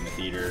Marvel movie in the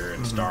theater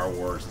and Star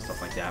Wars and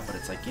stuff like that. But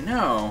it's like, you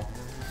know,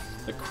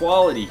 the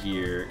quality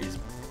here is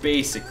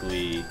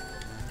basically,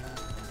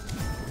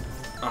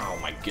 oh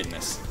my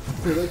goodness.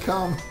 Here they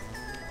come.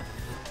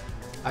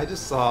 I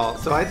just saw,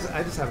 so I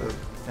just have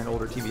an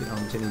older TV at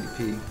home,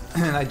 1080p,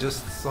 and I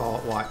just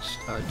watched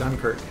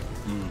Dunkirk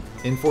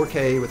in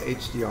 4K with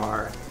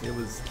HDR. It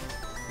was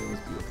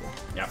beautiful.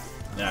 Yep.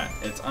 Yeah,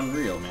 it's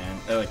unreal, man.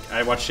 Like,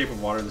 I watched Shape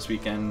of Water this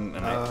weekend,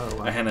 and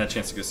wow. I hadn't had a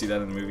chance to go see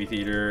that in the movie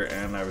theater,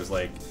 and I was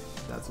like,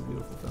 That's a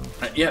beautiful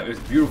film. yeah, it was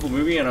a beautiful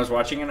movie, and I was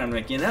watching it, and I'm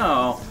like, you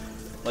know,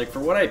 like, for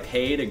what I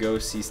pay to go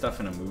see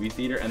stuff in a movie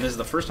theater, and this is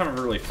the first time I've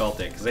ever really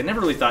felt it, because I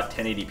never really thought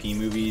 1080p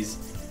movies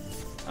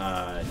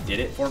did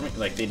it for me.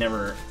 Like, they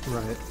never...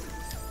 Right.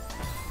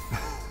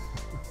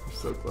 You're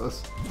so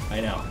close.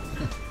 I know.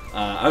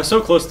 I was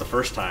so close the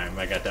first time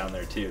I got down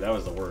there, too. That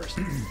was the worst.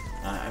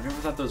 I've never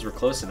thought those were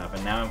close enough,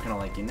 and now I'm kind of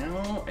like, you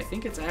know, I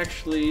think it's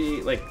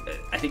actually, like,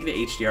 I think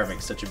the HDR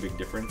makes such a big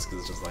difference, because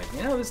it's just like,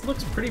 you know, this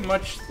looks pretty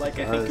much like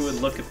I think it would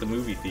look at the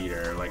movie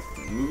theater. Like,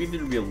 the movie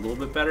theater would be a little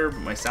bit better, but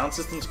my sound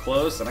system's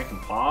close, and I can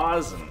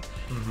pause, and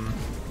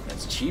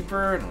it's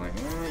cheaper, and I'm like,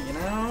 you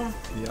know?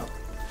 Yep.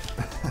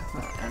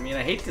 I mean,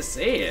 I hate to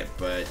say it,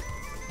 but...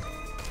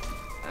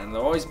 And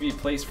there'll always be a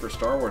place for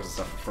Star Wars and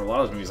stuff. For a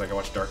lot of those movies, like I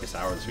watched Darkest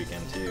Hour this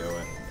weekend too,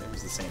 and it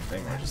was the same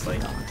thing. They're just like,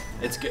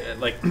 it's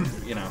good. Like,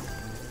 you know,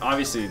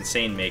 obviously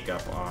insane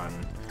makeup on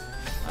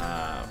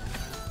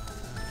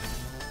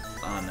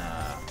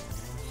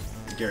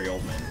Gary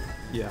Oldman.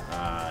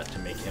 Yeah. To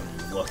make him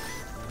look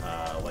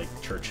like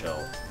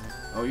Churchill.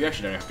 Oh, you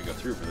actually don't have to go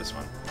through for this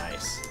one.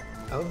 Nice.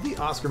 Of the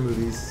Oscar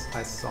movies,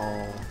 I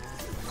saw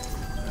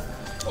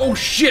Oh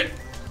shit!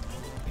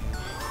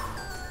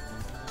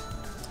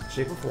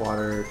 Shape of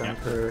Water,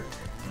 Dunkirk,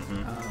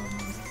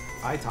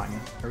 Mm-hmm. I, Tonya.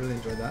 I really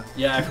enjoyed that.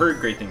 Yeah, I've heard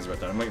great things about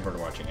that. I'm looking forward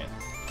to watching it.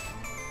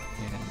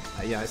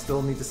 And yeah, I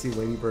still need to see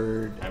Lady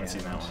Bird. I haven't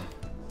seen that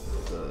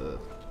one.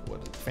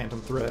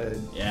 Phantom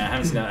Thread. Yeah, I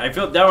haven't seen that. I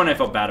felt that one. I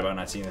felt bad about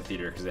not seeing in the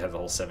theater because they had the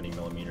whole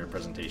 70mm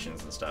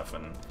presentations and stuff.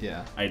 And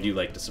Yeah. I do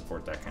like to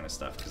support that kind of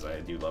stuff because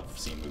I do love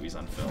seeing movies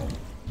on film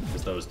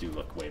because those do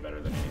look way better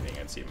than anything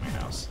I'd see in my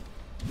house.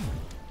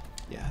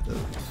 Yeah.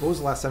 What was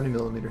the last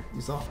 70mm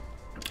you saw?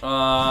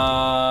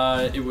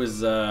 It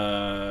was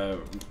not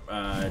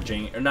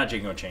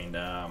Django Chained.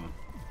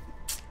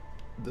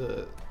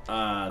 The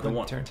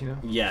one Tarantino.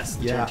 Yes,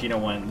 the Yeah. Tarantino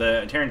one,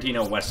 the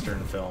Tarantino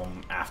Western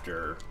film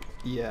after.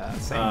 Yeah,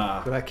 same.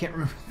 But I can't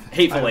remember.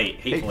 Hateful Eight.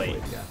 Hateful Eight.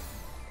 Yeah.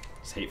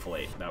 It's Hateful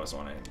Eight. That was the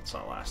one I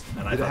saw last.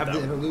 And I Did it thought have that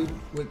the interlude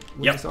when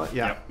Yep. you saw it?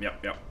 Yeah.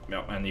 Yep.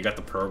 And you got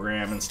the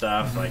program and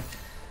stuff. Like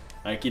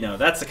you know,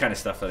 that's the kind of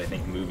stuff that I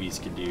think movies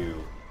can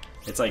do.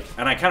 It's like,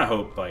 and I kind of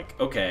hope, like,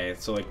 okay,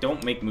 so like,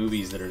 don't make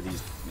movies that are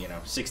these,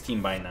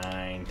 16:9,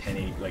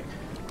 1080. Like,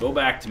 go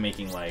back to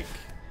making like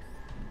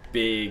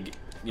big,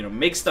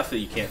 make stuff that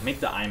you can't make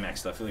the IMAX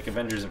stuff, like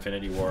Avengers: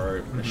 Infinity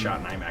War, shot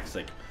in IMAX.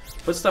 Like,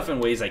 put stuff in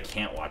ways I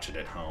can't watch it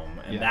at home,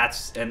 and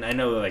that's, and I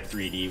know that like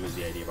 3D was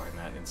the idea behind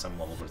that in some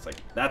level, but it's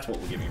like that's what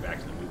will get me back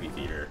to the movie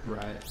theater.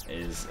 Right.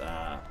 Is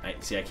I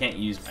can't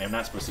use, I'm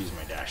not supposed to use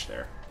my dash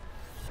there,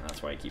 and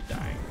that's why I keep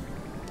dying.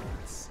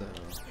 So, I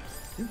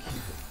think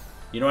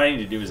You know what I need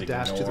to do is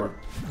dash ignore. to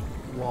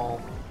the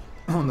wall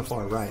on the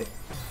far right,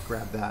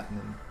 grab that, and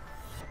then.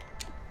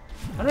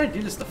 How did I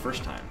do this the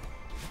first time?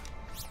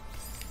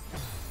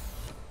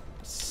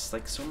 It's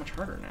like so much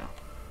harder now.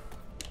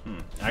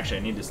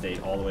 Actually, I need to stay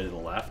all the way to the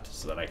left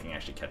so that I can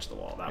actually catch the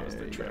wall. That was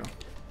the trick.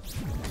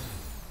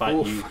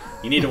 But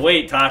you need to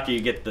wait after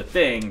you get the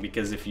thing,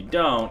 because if you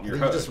don't, you're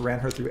hooked. You just ran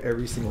her through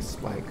every single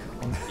spike.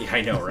 Yeah,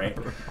 I know, right?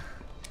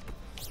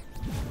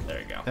 There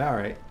you go. All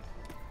right.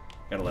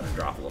 Gotta let her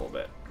drop a little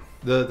bit.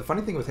 The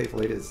funny thing with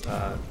Hateful Eight is,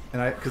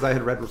 because I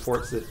had read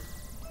reports that,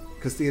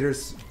 because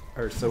theaters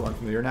are so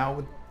unfamiliar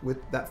now with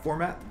that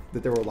format,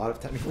 that there were a lot of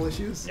technical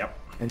issues. Yep.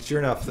 And sure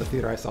enough, the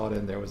theater I saw it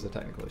in, there was a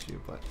technical issue,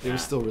 but it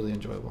was still really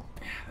enjoyable.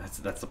 Yeah,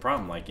 that's the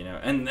problem, like,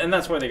 and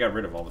that's why they got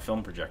rid of all the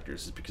film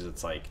projectors, is because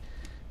it's like,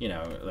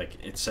 like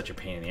it's such a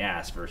pain in the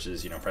ass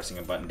versus, pressing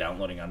a button,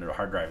 downloading onto a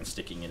hard drive and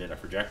sticking it in a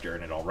projector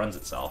and it all runs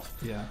itself.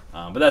 Yeah.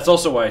 But that's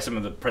also why some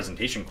of the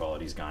presentation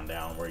quality's gone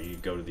down, where you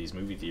go to these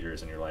movie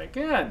theaters and you're like,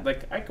 yeah,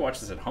 like I could watch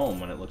this at home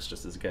when it looks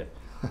just as good.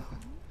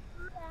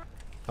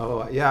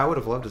 Oh, yeah, I would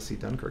have loved to see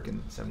Dunkirk in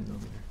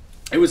 70mm.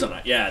 It was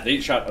they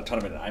shot a ton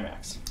of it in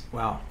IMAX.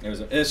 Wow. It was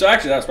so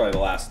actually that was probably the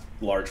last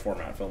large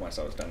format film I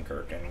saw was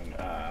Dunkirk, and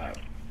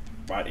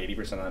about 80%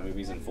 of that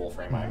movie's in full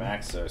frame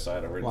IMAX. So I saw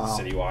it over at the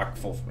City Walk,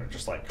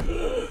 just like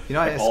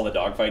all the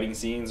dogfighting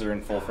scenes are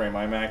in full frame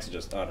IMAX,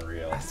 just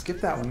unreal. I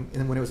skipped that one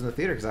when it was in the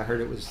theater because I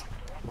heard it was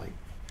like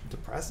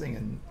depressing,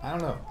 and I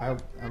don't know.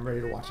 I'm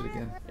ready to watch it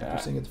again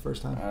after seeing it the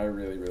first time. I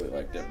really, really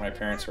liked it. My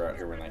parents were out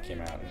here when that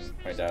came out, and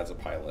my dad's a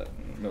pilot,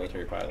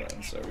 military pilot,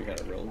 and so we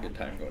had a real good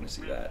time going to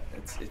see that.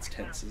 It's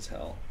tense as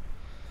hell.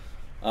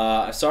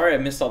 Sorry I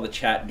missed all the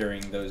chat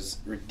during those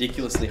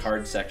ridiculously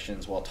hard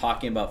sections while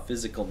talking about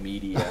physical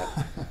media.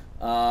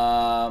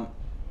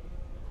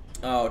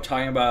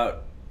 Talking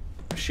about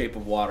Shape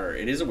of Water.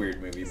 It is a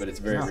weird movie, but it's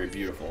very, very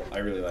beautiful. I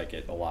really like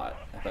it a lot.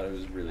 I thought it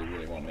was really,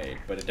 really well made,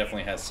 but it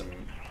definitely has some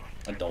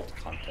adult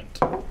content.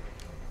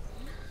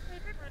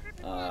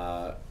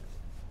 Oh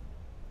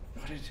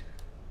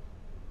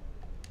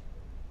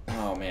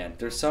man,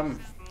 there's some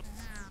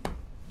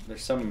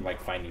like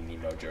Finding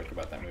Nemo joke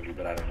about that movie,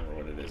 but I don't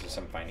remember what it is. There's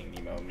some Finding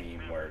Nemo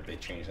meme where they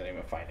changed the name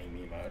of Finding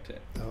Nemo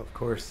of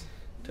course,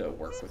 to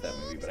work with that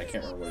movie, but I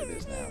can't remember what it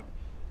is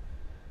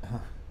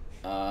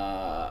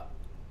now.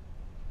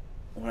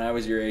 When I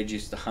was your age,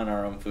 used to hunt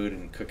our own food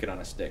and cook it on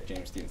a stick.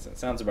 James Stevenson.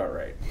 Sounds about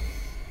right.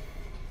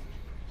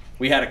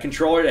 We had a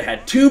controller that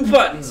had 2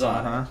 buttons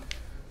on it.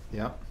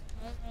 Yep.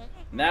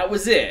 And that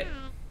was it.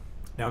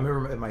 Now I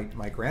remember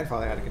my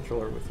grandfather had a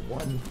controller with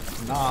one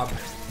knob.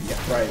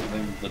 Yeah, right. And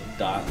then the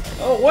dot.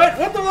 Oh, what?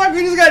 What the fuck?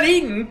 We just got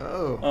eaten.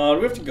 Oh.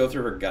 Do we have to go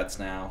through her guts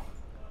now?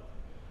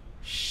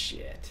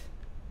 Shit.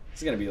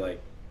 It's gonna be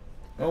like.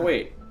 Oh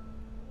wait.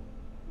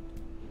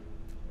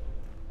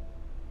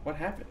 What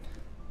happened?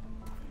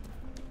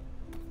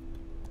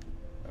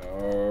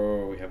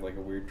 Oh, we have like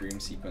a weird dream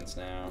sequence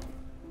now.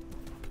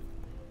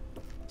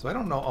 So I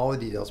don't know all the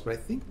details, but I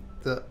think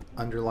the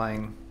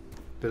underlying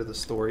bit of the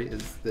story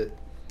is that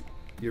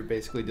you're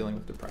basically dealing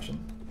with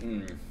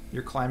depression.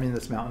 You're climbing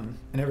this mountain,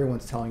 and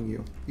everyone's telling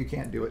you, you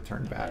can't do it,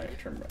 turn back. Right,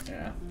 turn back,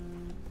 yeah.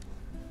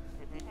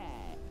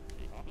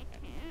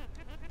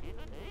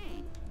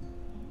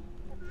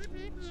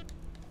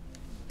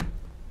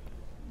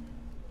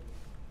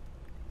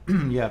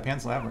 Yeah,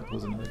 Pan's Labyrinth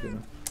was another good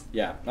one.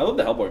 Yeah, I love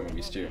the Hellboy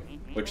movies too,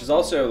 which is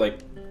also like,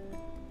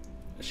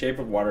 The Shape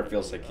of Water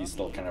feels like he's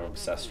still kind of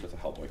obsessed with the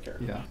Hellboy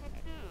character. Yeah.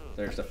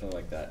 There's definitely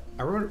like that.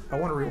 I want to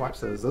rewatch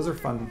those. Those are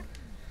fun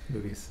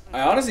movies.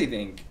 I honestly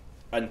think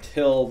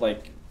until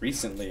like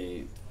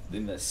recently,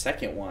 in the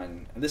second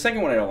one I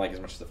don't like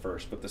as much as the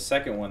first, but the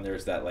second one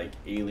there's that like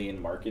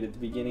alien market at the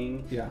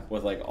beginning,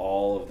 with like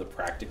all of the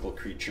practical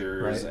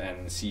creatures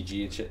and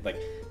CG and shit. Like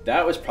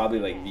that was probably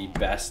like the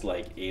best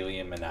like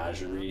alien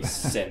menagerie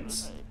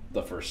since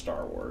the first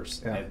Star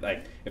Wars. And,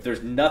 like if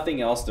there's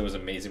nothing else that was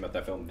amazing about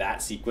that film,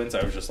 that sequence,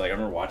 I was just like, I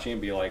remember watching it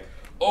and be like,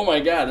 oh my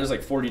god, there's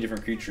like 40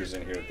 different creatures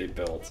in here that they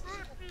built,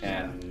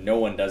 and no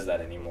one does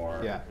that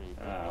anymore.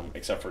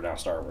 Except for now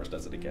Star Wars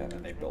does it again,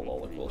 and they build all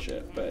the cool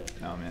shit. But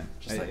oh man,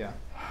 just like,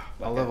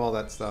 I love all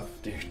that stuff.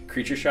 Dude,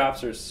 creature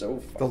shops are so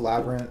fun. The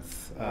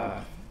Labyrinth.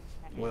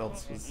 What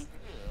else was?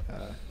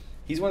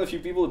 He's one of the few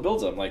people that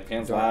builds them, like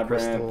Pan's Dark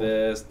Labyrinth.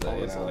 Crystal,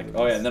 You know, like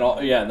and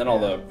then all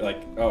the like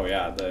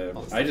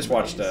I just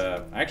watched.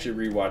 I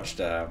actually rewatched.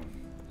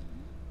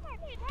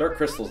 Dark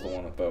Crystal's the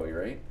one with Bowie,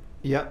 right?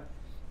 Yep.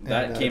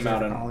 That came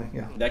out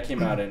in. That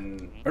came out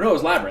in. Or no, it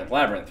was Labyrinth.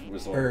 Labyrinth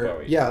was the one with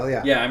Bowie.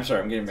 Yeah. I'm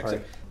sorry, I'm getting mixed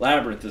up.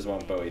 Labyrinth is the one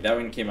with Bowie. That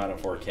one came out in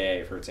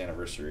 4K for its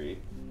anniversary,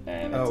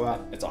 and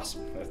it's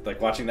awesome. It's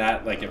like watching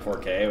that like in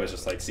 4K. It was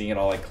just like seeing it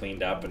all like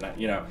cleaned up, and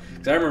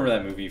because I remember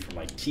that movie from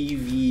like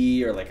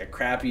TV or like a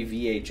crappy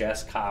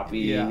VHS copy.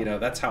 You know,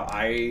 that's how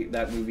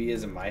that movie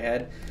is in my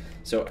head.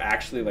 So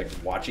actually, like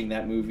watching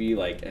that movie,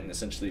 like, and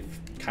essentially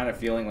kind of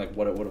feeling like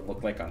what it would have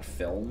looked like on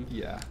film.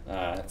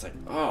 It's like,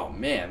 oh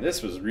man,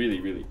 this was really,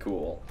 really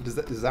cool. Does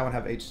that one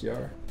have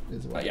HDR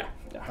as well? Yeah.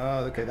 Oh,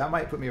 okay, that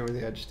might put me over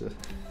the edge to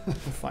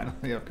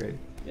finally upgrade.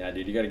 Yeah,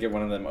 dude, you got to get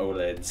one of them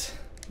OLEDs.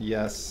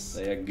 Yes.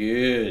 They are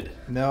good.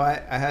 No, I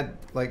had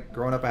like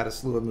growing up, I had a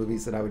slew of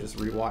movies that I would just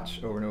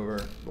rewatch over and over.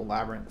 The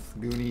Labyrinth,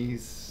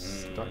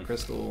 Goonies, Dark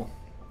Crystal,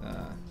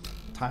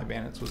 Time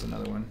Bandits was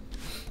another one.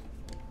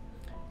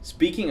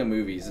 Speaking of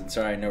movies, and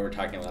sorry, I know we're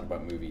talking a lot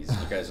about movies.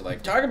 You guys are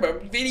like, talk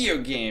about video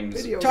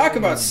games. Talk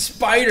about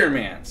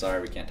Spider-Man.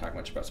 Sorry, we can't talk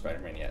much about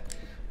Spider-Man yet.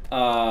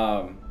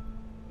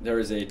 There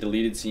was a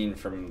deleted scene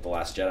from The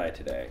Last Jedi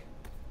today.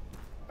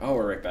 Oh,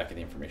 we're right back at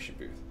the information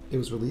booth. It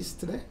was released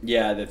today?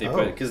 Yeah, that they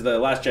put, because The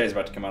Last Jedi is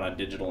about to come out on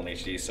digital and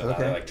HD, so now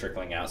they're like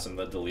trickling out some of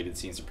the deleted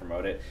scenes to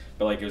promote it.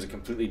 But like it was a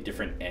completely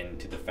different end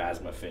to the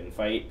Phasma Finn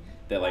fight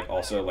that like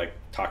also like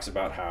talks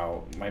about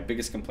how my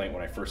biggest complaint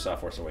when I first saw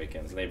Force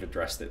Awakens, and they've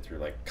addressed it through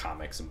like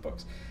comics and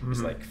books,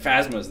 is like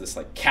Phasma is this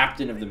like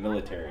captain of the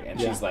military, and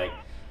she's like,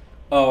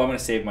 oh, I'm gonna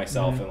save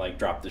myself and like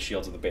drop the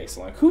shield to the base.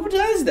 I'm like, who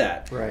does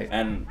that? Right.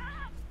 And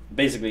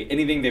basically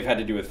anything they've had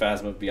to do with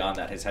Phasma beyond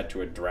that has had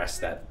to address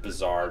that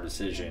bizarre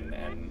decision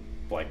and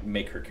like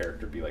make her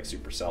character be like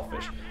super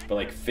selfish. But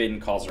like Finn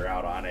calls her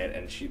out on it,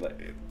 and she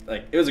like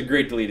it was a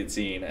great deleted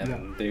scene,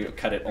 and they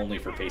cut it only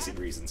for pacing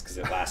reasons because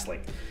it lasts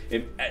like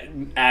it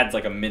adds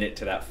like a minute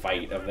to that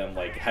fight of them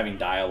like having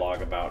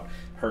dialogue about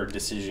her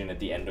decision at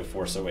the end of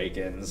Force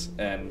Awakens.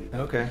 And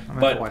okay, I'm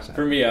but watch that.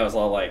 For me, I was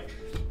all like,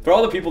 for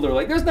all the people that were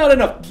like, there's not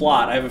enough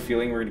plot, I have a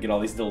feeling we're gonna get all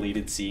these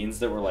deleted scenes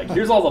that were like,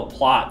 here's all the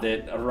plot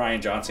that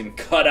Rian Johnson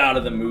cut out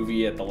of the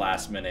movie at the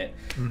last minute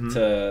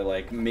to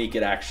like make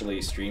it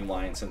actually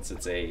streamlined, since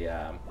it's a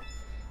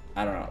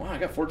I don't know. Wow, I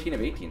got 14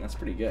 of 18. That's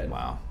pretty good.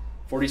 Wow.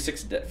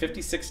 56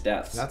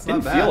 deaths. That's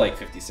Didn't not bad. feel like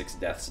 56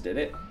 deaths, did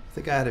it? I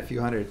think I had a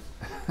few hundred.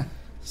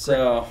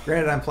 So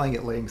granted, I'm playing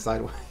it laying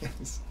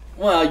sideways.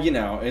 Well, you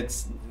know,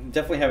 it's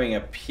definitely having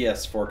a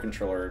PS4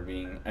 controller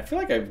being. I feel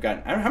like I've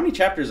gotten. I don't know, how many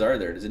chapters are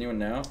there? Does anyone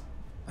know?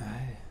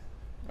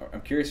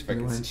 I'm curious if I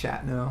can. Anyone in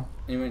chat know?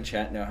 Anyone in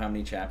chat know how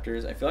many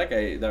chapters? I feel like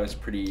that was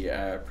pretty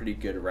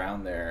good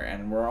around there,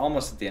 and we're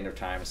almost at the end of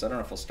time, so I don't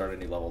know if we'll start a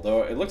new level.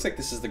 Though it looks like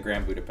this is the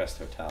Grand Budapest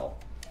Hotel.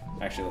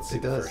 Actually, let's see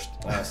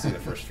let's see the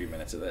first few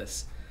minutes of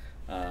this,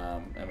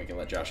 and we can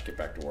let Josh get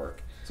back to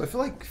work. So I feel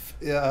like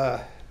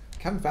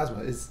Captain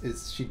Phasma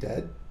is she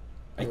dead?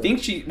 I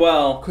think she.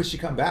 Well, could she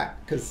come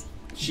back? Because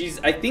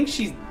I think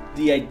she's.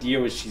 The idea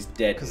was she's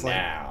dead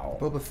now.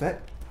 Like, Boba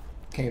Fett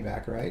came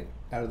back, right?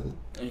 Out of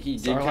the. He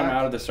did come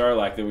out of the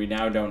Sarlacc that we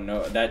now don't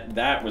know.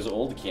 That was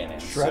old canon.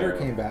 Shredder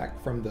came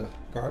back from the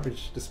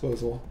garbage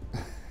disposal.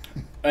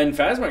 And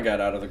Phasma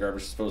got out of the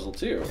garbage disposal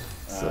too.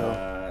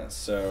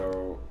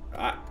 So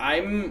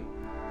I'm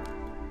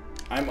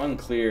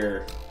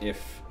unclear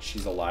if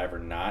she's alive or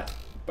not.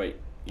 But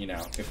you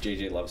know, if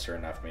JJ loves her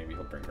enough, maybe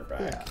he'll bring her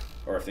back. Yeah.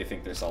 Or if they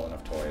think there's all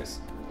enough toys,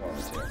 one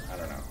of the two. I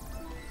don't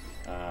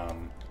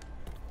know.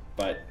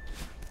 But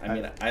I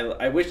mean,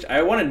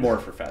 I wanted more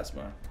for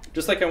Phasma,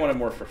 just like I wanted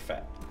more for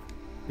Fett.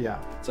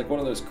 Yeah. It's like one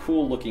of those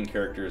cool looking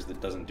characters that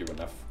doesn't do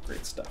enough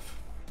great stuff.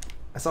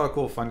 I saw a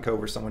cool Funko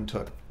where someone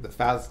took the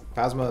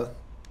Phasma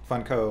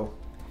Funko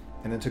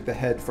and then took the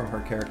head from her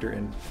character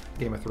in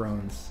Game of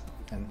Thrones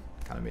and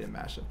kind of made a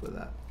mashup with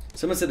that.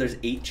 Someone said there's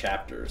 8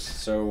 chapters,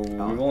 so we've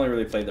only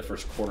really played the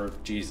first quarter.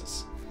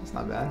 Jesus. That's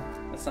not bad.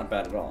 That's not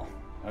bad at all.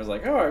 I was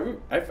like, oh,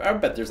 I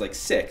bet there's like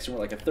 6, and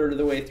we're like a third of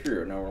the way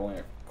through. No, we're only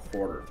a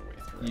quarter of the way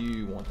through.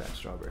 You want that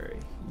strawberry.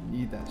 You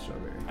need that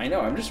strawberry. I know,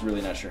 I'm just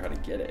really not sure how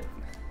to get it.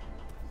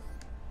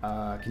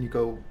 Can you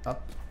go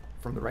up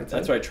from the right side?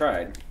 That's what I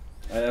tried.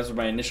 That was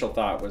my initial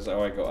thought was,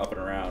 oh, I go up and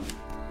around.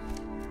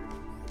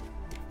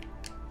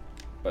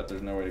 but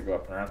there's no way to go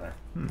up and around there.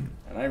 Hmm.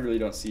 And I really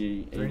don't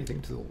see... Is there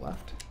anything to the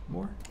left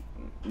more?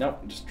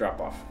 Nope, just drop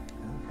off.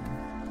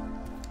 Okay.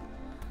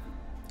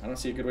 I don't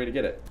see a good way to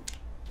get it.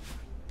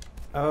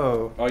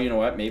 Oh. Oh, you know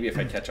what? Maybe if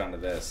I catch onto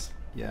this.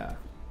 Yeah.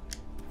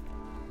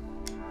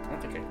 I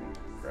don't think I can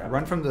grab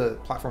Run it. from the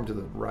platform to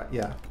the right.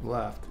 Yeah,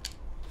 left.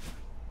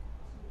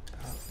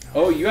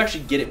 Oh, you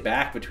actually get it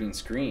back between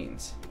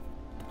screens.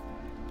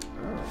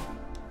 Oh.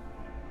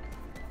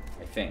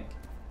 I think.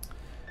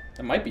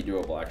 That might be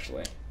doable,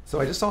 actually. So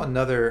I just saw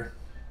another...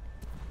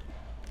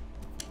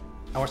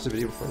 I watched the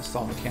video before this,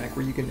 saw a mechanic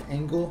where you can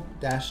angle,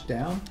 dash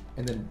down,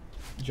 and then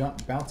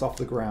jump, bounce off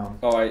the ground.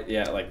 Oh,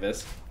 yeah, like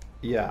this?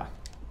 Yeah.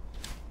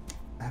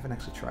 I haven't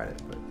actually tried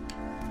it, but...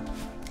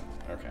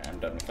 Okay, I'm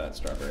done with that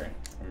strawberry.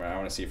 I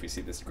want to see if we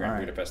see this Grand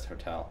Alright. Budapest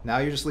Hotel. Now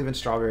you're just leaving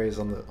strawberries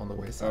on the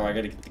wayside. Oh, I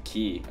gotta get the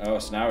key. Oh,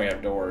 so now we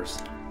have doors.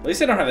 At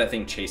least I don't have that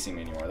thing chasing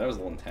me anymore. That was a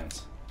little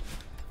intense.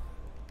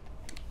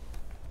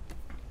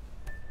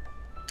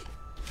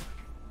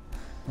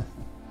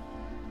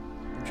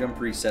 Jump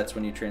resets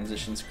when you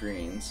transition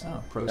screens.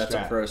 Oh, pro That's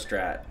strat. a pro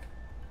strat.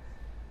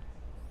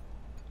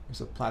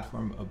 There's a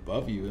platform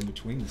above you in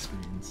between the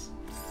screens.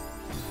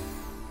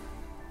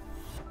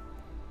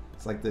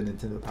 It's like the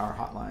Nintendo Power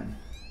Hotline.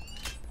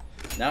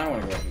 Now I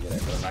want to go up and get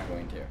it, but I'm not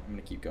going to. I'm going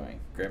to keep going.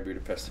 Grand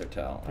Budapest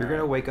Hotel. You're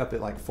gonna wake up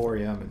at like 4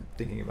 a.m. and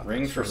thinking about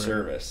Ring that for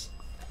strawberry. service.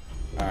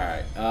 All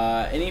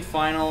right. Any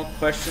final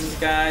questions,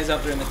 guys,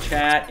 out there in the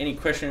chat? Any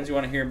questions you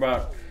want to hear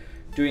about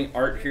doing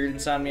art here at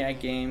Insomniac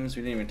Games?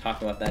 We didn't even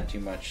talk about that too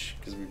much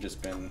because we've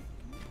just been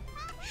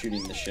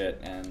shooting the shit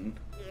and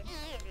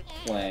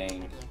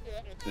playing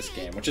this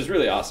game, which is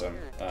really awesome.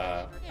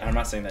 And I'm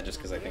not saying that just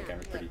because I think I'm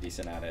pretty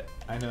decent at it,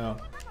 I know.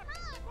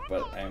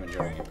 but I am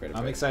enjoying it quite a bit.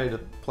 I'm excited to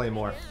play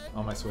more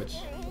on my Switch.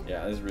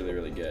 Yeah, this is really,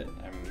 really good.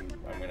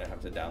 I'm gonna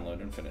have to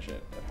download and finish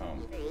it at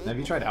home. Have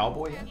you tried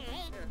Owlboy yet?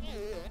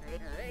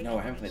 No,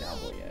 I haven't played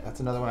Owlboy yet.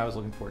 That's another one I was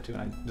looking forward to,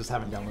 and I just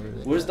haven't downloaded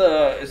it. What was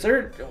the? Is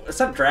there? It's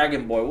not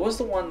Dragon Boy. What was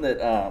the one that?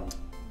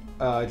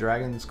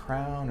 Dragon's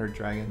Crown or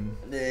Dragon?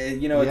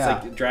 You know, it's Yeah.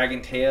 like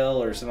Dragon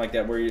Tail or something like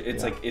that, where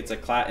it's Yeah. like it's a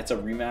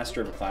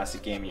remaster of a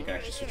classic game. You can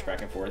actually switch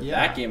back and forth.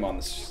 Yeah. That game on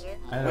the.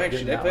 I ended up Wait, getting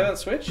should I that play one. that on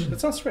Switch?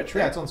 It's on Switch,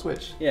 right? Yeah, it's on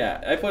Switch.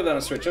 Yeah, I played that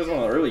on Switch. That was one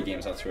of the early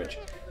games on Switch.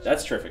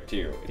 That's terrific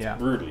too. It's Yeah.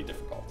 brutally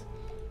difficult.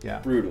 Yeah.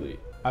 Brutally.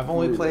 I've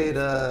only Brutally.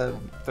 played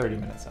 30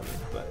 minutes of it,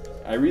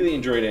 but I really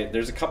enjoyed it.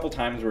 There's a couple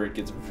times where it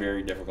gets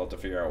very difficult to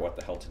figure out what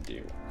the hell to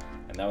do.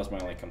 And that was my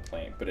only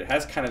complaint. But it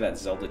has kind of that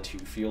Zelda 2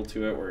 feel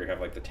to it, where you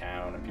have like the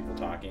town and people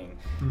talking.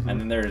 Mhm. And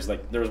then there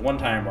was one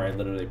time where I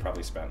literally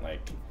probably spent like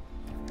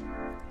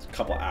a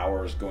couple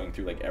hours going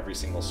through like every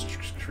single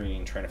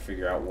screen trying to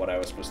figure out what I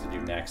was supposed to do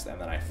next. And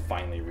then I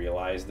finally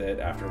realized it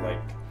after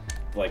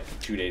like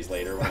 2 days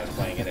later when I was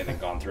playing it and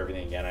had gone through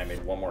everything again. I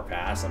made one more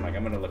pass. I'm like,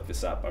 I'm gonna look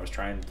this up. I was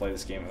trying to play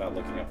this game without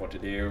looking up what to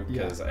do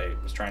because I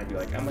was trying to be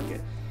like,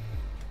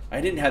 I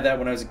didn't have that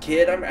when I was a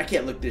kid. I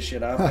can't look this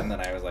shit up. And then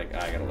I was like,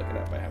 I gotta look it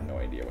up. I have no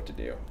idea what to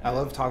do. I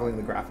love toggling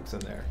the graphics in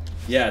there.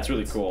 Yeah, it's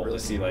really cool really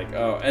to see like,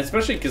 oh, and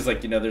especially because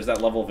like, you know, there's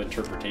that level of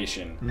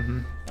interpretation. Mm-hmm.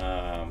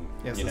 Yeah,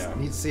 You so know, it's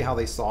neat to see how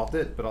they solved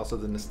it, but also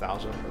the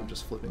nostalgia of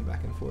just flipping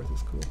back and forth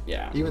is cool.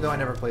 yeah. Even though I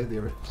never played the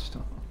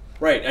original.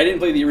 Right, I didn't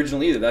play the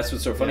original either. That's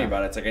what's so funny Yeah.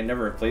 about it. It's like I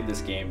never played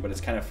this game, but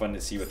it's kind of fun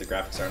to see what the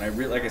graphics are. And I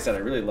really, like I said, I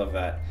really love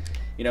that.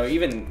 You know,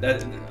 even that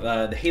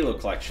the Halo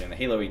collection, the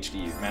Halo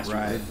HD Master,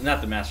 Right. not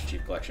the Master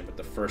Chief collection, but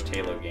the first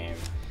Halo game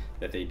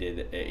that they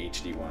did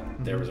HD one.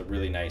 There was a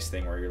really nice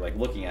thing where you're like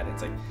looking at it.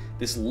 It's like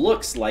this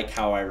looks like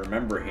how I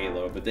remember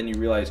Halo, but then you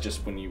realize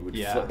just when you would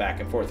Yeah. flip back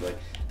and forth, like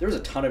there was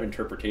a ton of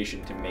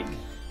interpretation to make.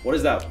 What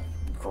does that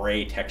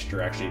gray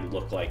texture actually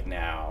look like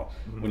now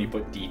when you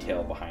put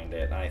detail behind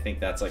it? And I think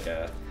that's like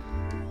a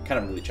kind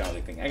of really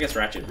challenging thing. I guess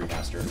Ratchet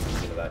Remastered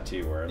was into that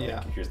too, where like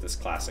Yeah. here's this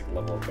classic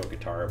level of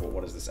Ko-Guitar, but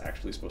what is this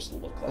actually supposed to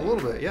look like? A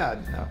little bit, yeah.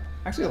 No,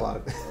 actually, a lot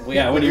of it. Well,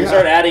 yeah, when you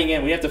start adding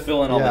in, we have to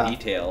fill in all Yeah. the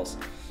details.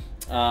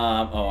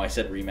 I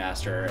said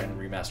remaster, and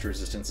remaster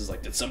resistance is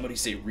like, did somebody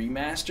say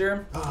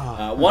remaster?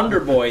 Ah. Wonder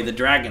Boy, the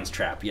Dragon's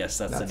Trap. Yes,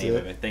 that's the That's name it.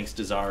 of it. Thanks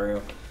to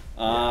Zaru.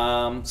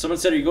 Someone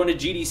said, are you going to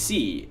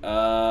GDC?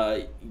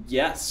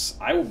 Yes,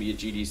 I will be at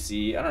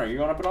GDC. I don't know, are you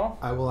going up at all?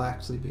 I will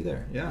actually be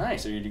there. Yeah.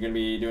 Nice. Are you going to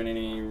be doing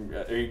any?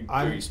 Are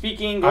I'm- you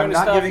speaking? Going I'm to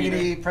not stuff? giving You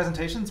any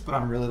presentations, but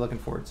I'm really looking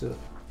forward to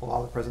a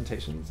lot of the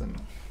presentations. And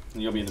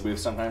You'll be in the booth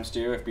sometimes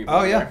too, if people. oh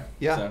are yeah, there.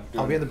 yeah. So, I'll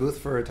doing- be in the booth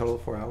for a total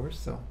of 4 hours.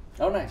 So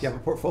Oh, nice. if you have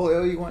a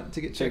portfolio you want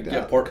to get checked Check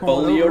out, out come on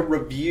portfolio over.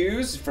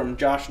 reviews from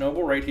Josh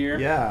Noble right here.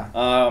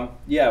 Yeah.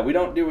 Yeah, we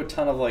don't do a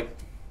ton of like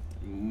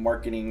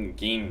marketing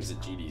games at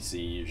GDC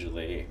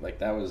usually. Like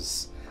that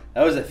was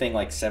a thing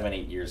like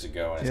 7-8 years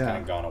ago, and it's Yeah. kind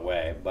of gone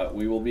away. But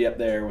we will be up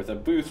there with a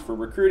booth for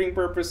recruiting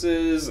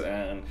purposes,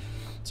 and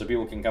so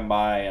people can come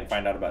by and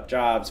find out about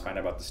jobs, find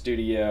out about the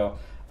studio.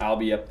 I'll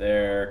be up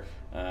there.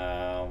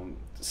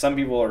 Some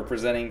people are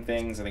presenting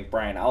things. I think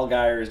Brian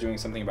Allgaier is doing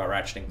something about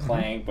Ratchet and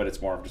Clank, but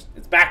it's more of just,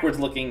 it's backwards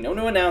looking. No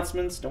new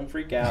announcements. Don't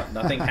freak out.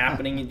 Nothing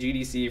happening in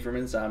GDC from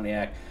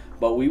Insomniac.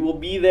 But we will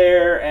be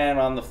there and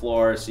on the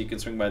floor, so you can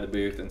swing by the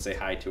booth and say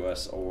hi to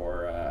us,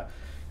 or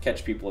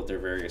catch people at their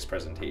various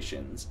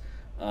presentations.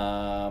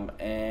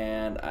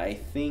 And I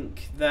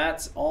think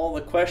that's all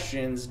the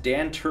questions.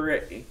 Dan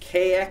Turret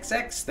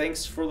KXX,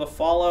 thanks for the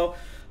follow.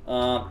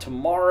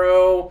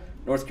 Tomorrow,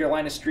 North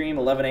Carolina stream,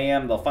 11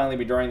 a.m. They'll finally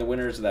be drawing the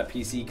winners of that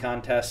PC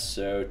contest,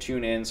 so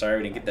tune in. Sorry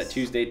we didn't get that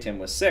Tuesday. Tim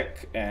was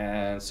sick,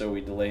 and so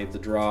we delayed the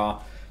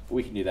draw. But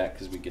we can do that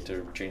because we get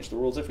to change the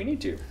rules if we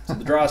need to. So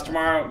the draw is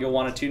tomorrow. You'll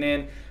want to tune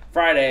in.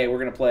 Friday, we're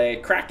going to play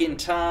Kraken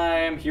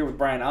Time here with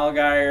Brian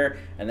Allgaier.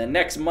 And then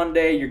next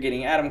Monday, you're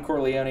getting Adam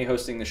Corleone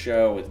hosting the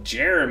show with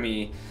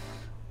Jeremy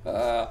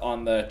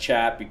on the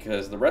chat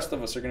because the rest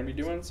of us are going to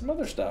be doing some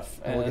other stuff.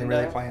 And we're getting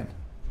ready to play.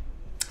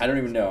 I don't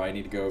even know. I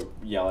need to go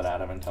yell at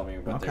Adam and tell me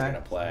what they're going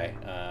to play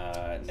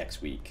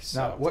next week.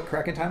 So. Now, what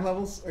Kraken Time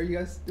levels are you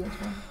guys doing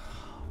tomorrow?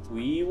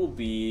 We will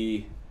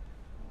be...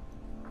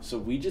 So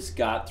we just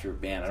got through...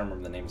 Man, I don't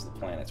remember the names of the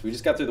planets. We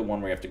just got through the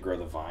one where you have to grow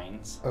the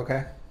vines.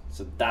 Okay.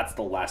 So that's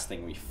the last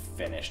thing we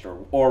finished,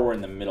 or we're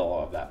in the middle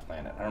of that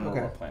planet. I don't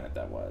remember what planet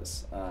that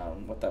was,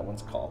 what that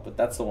one's called, but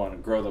that's the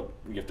one.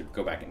 You have to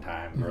go back in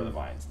time, grow the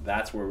vines.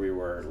 That's where we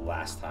were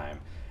last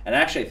time. And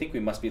actually, I think we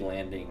must be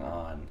landing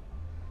on.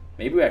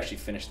 Maybe we actually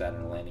finished that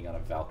and landing on a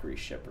Valkyrie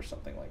ship or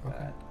something like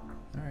that.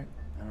 All right.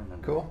 I don't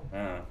remember. Cool.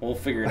 We'll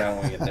figure it out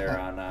when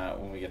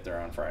we get there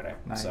on Friday.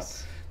 Nice.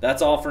 So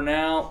that's all for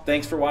now.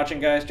 Thanks for watching,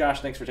 guys.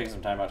 Josh, thanks for taking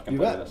some time out to come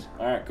play with us.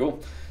 All right,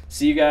 cool.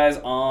 See you guys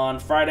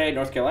on Friday,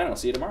 North Carolina. I'll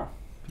see you tomorrow.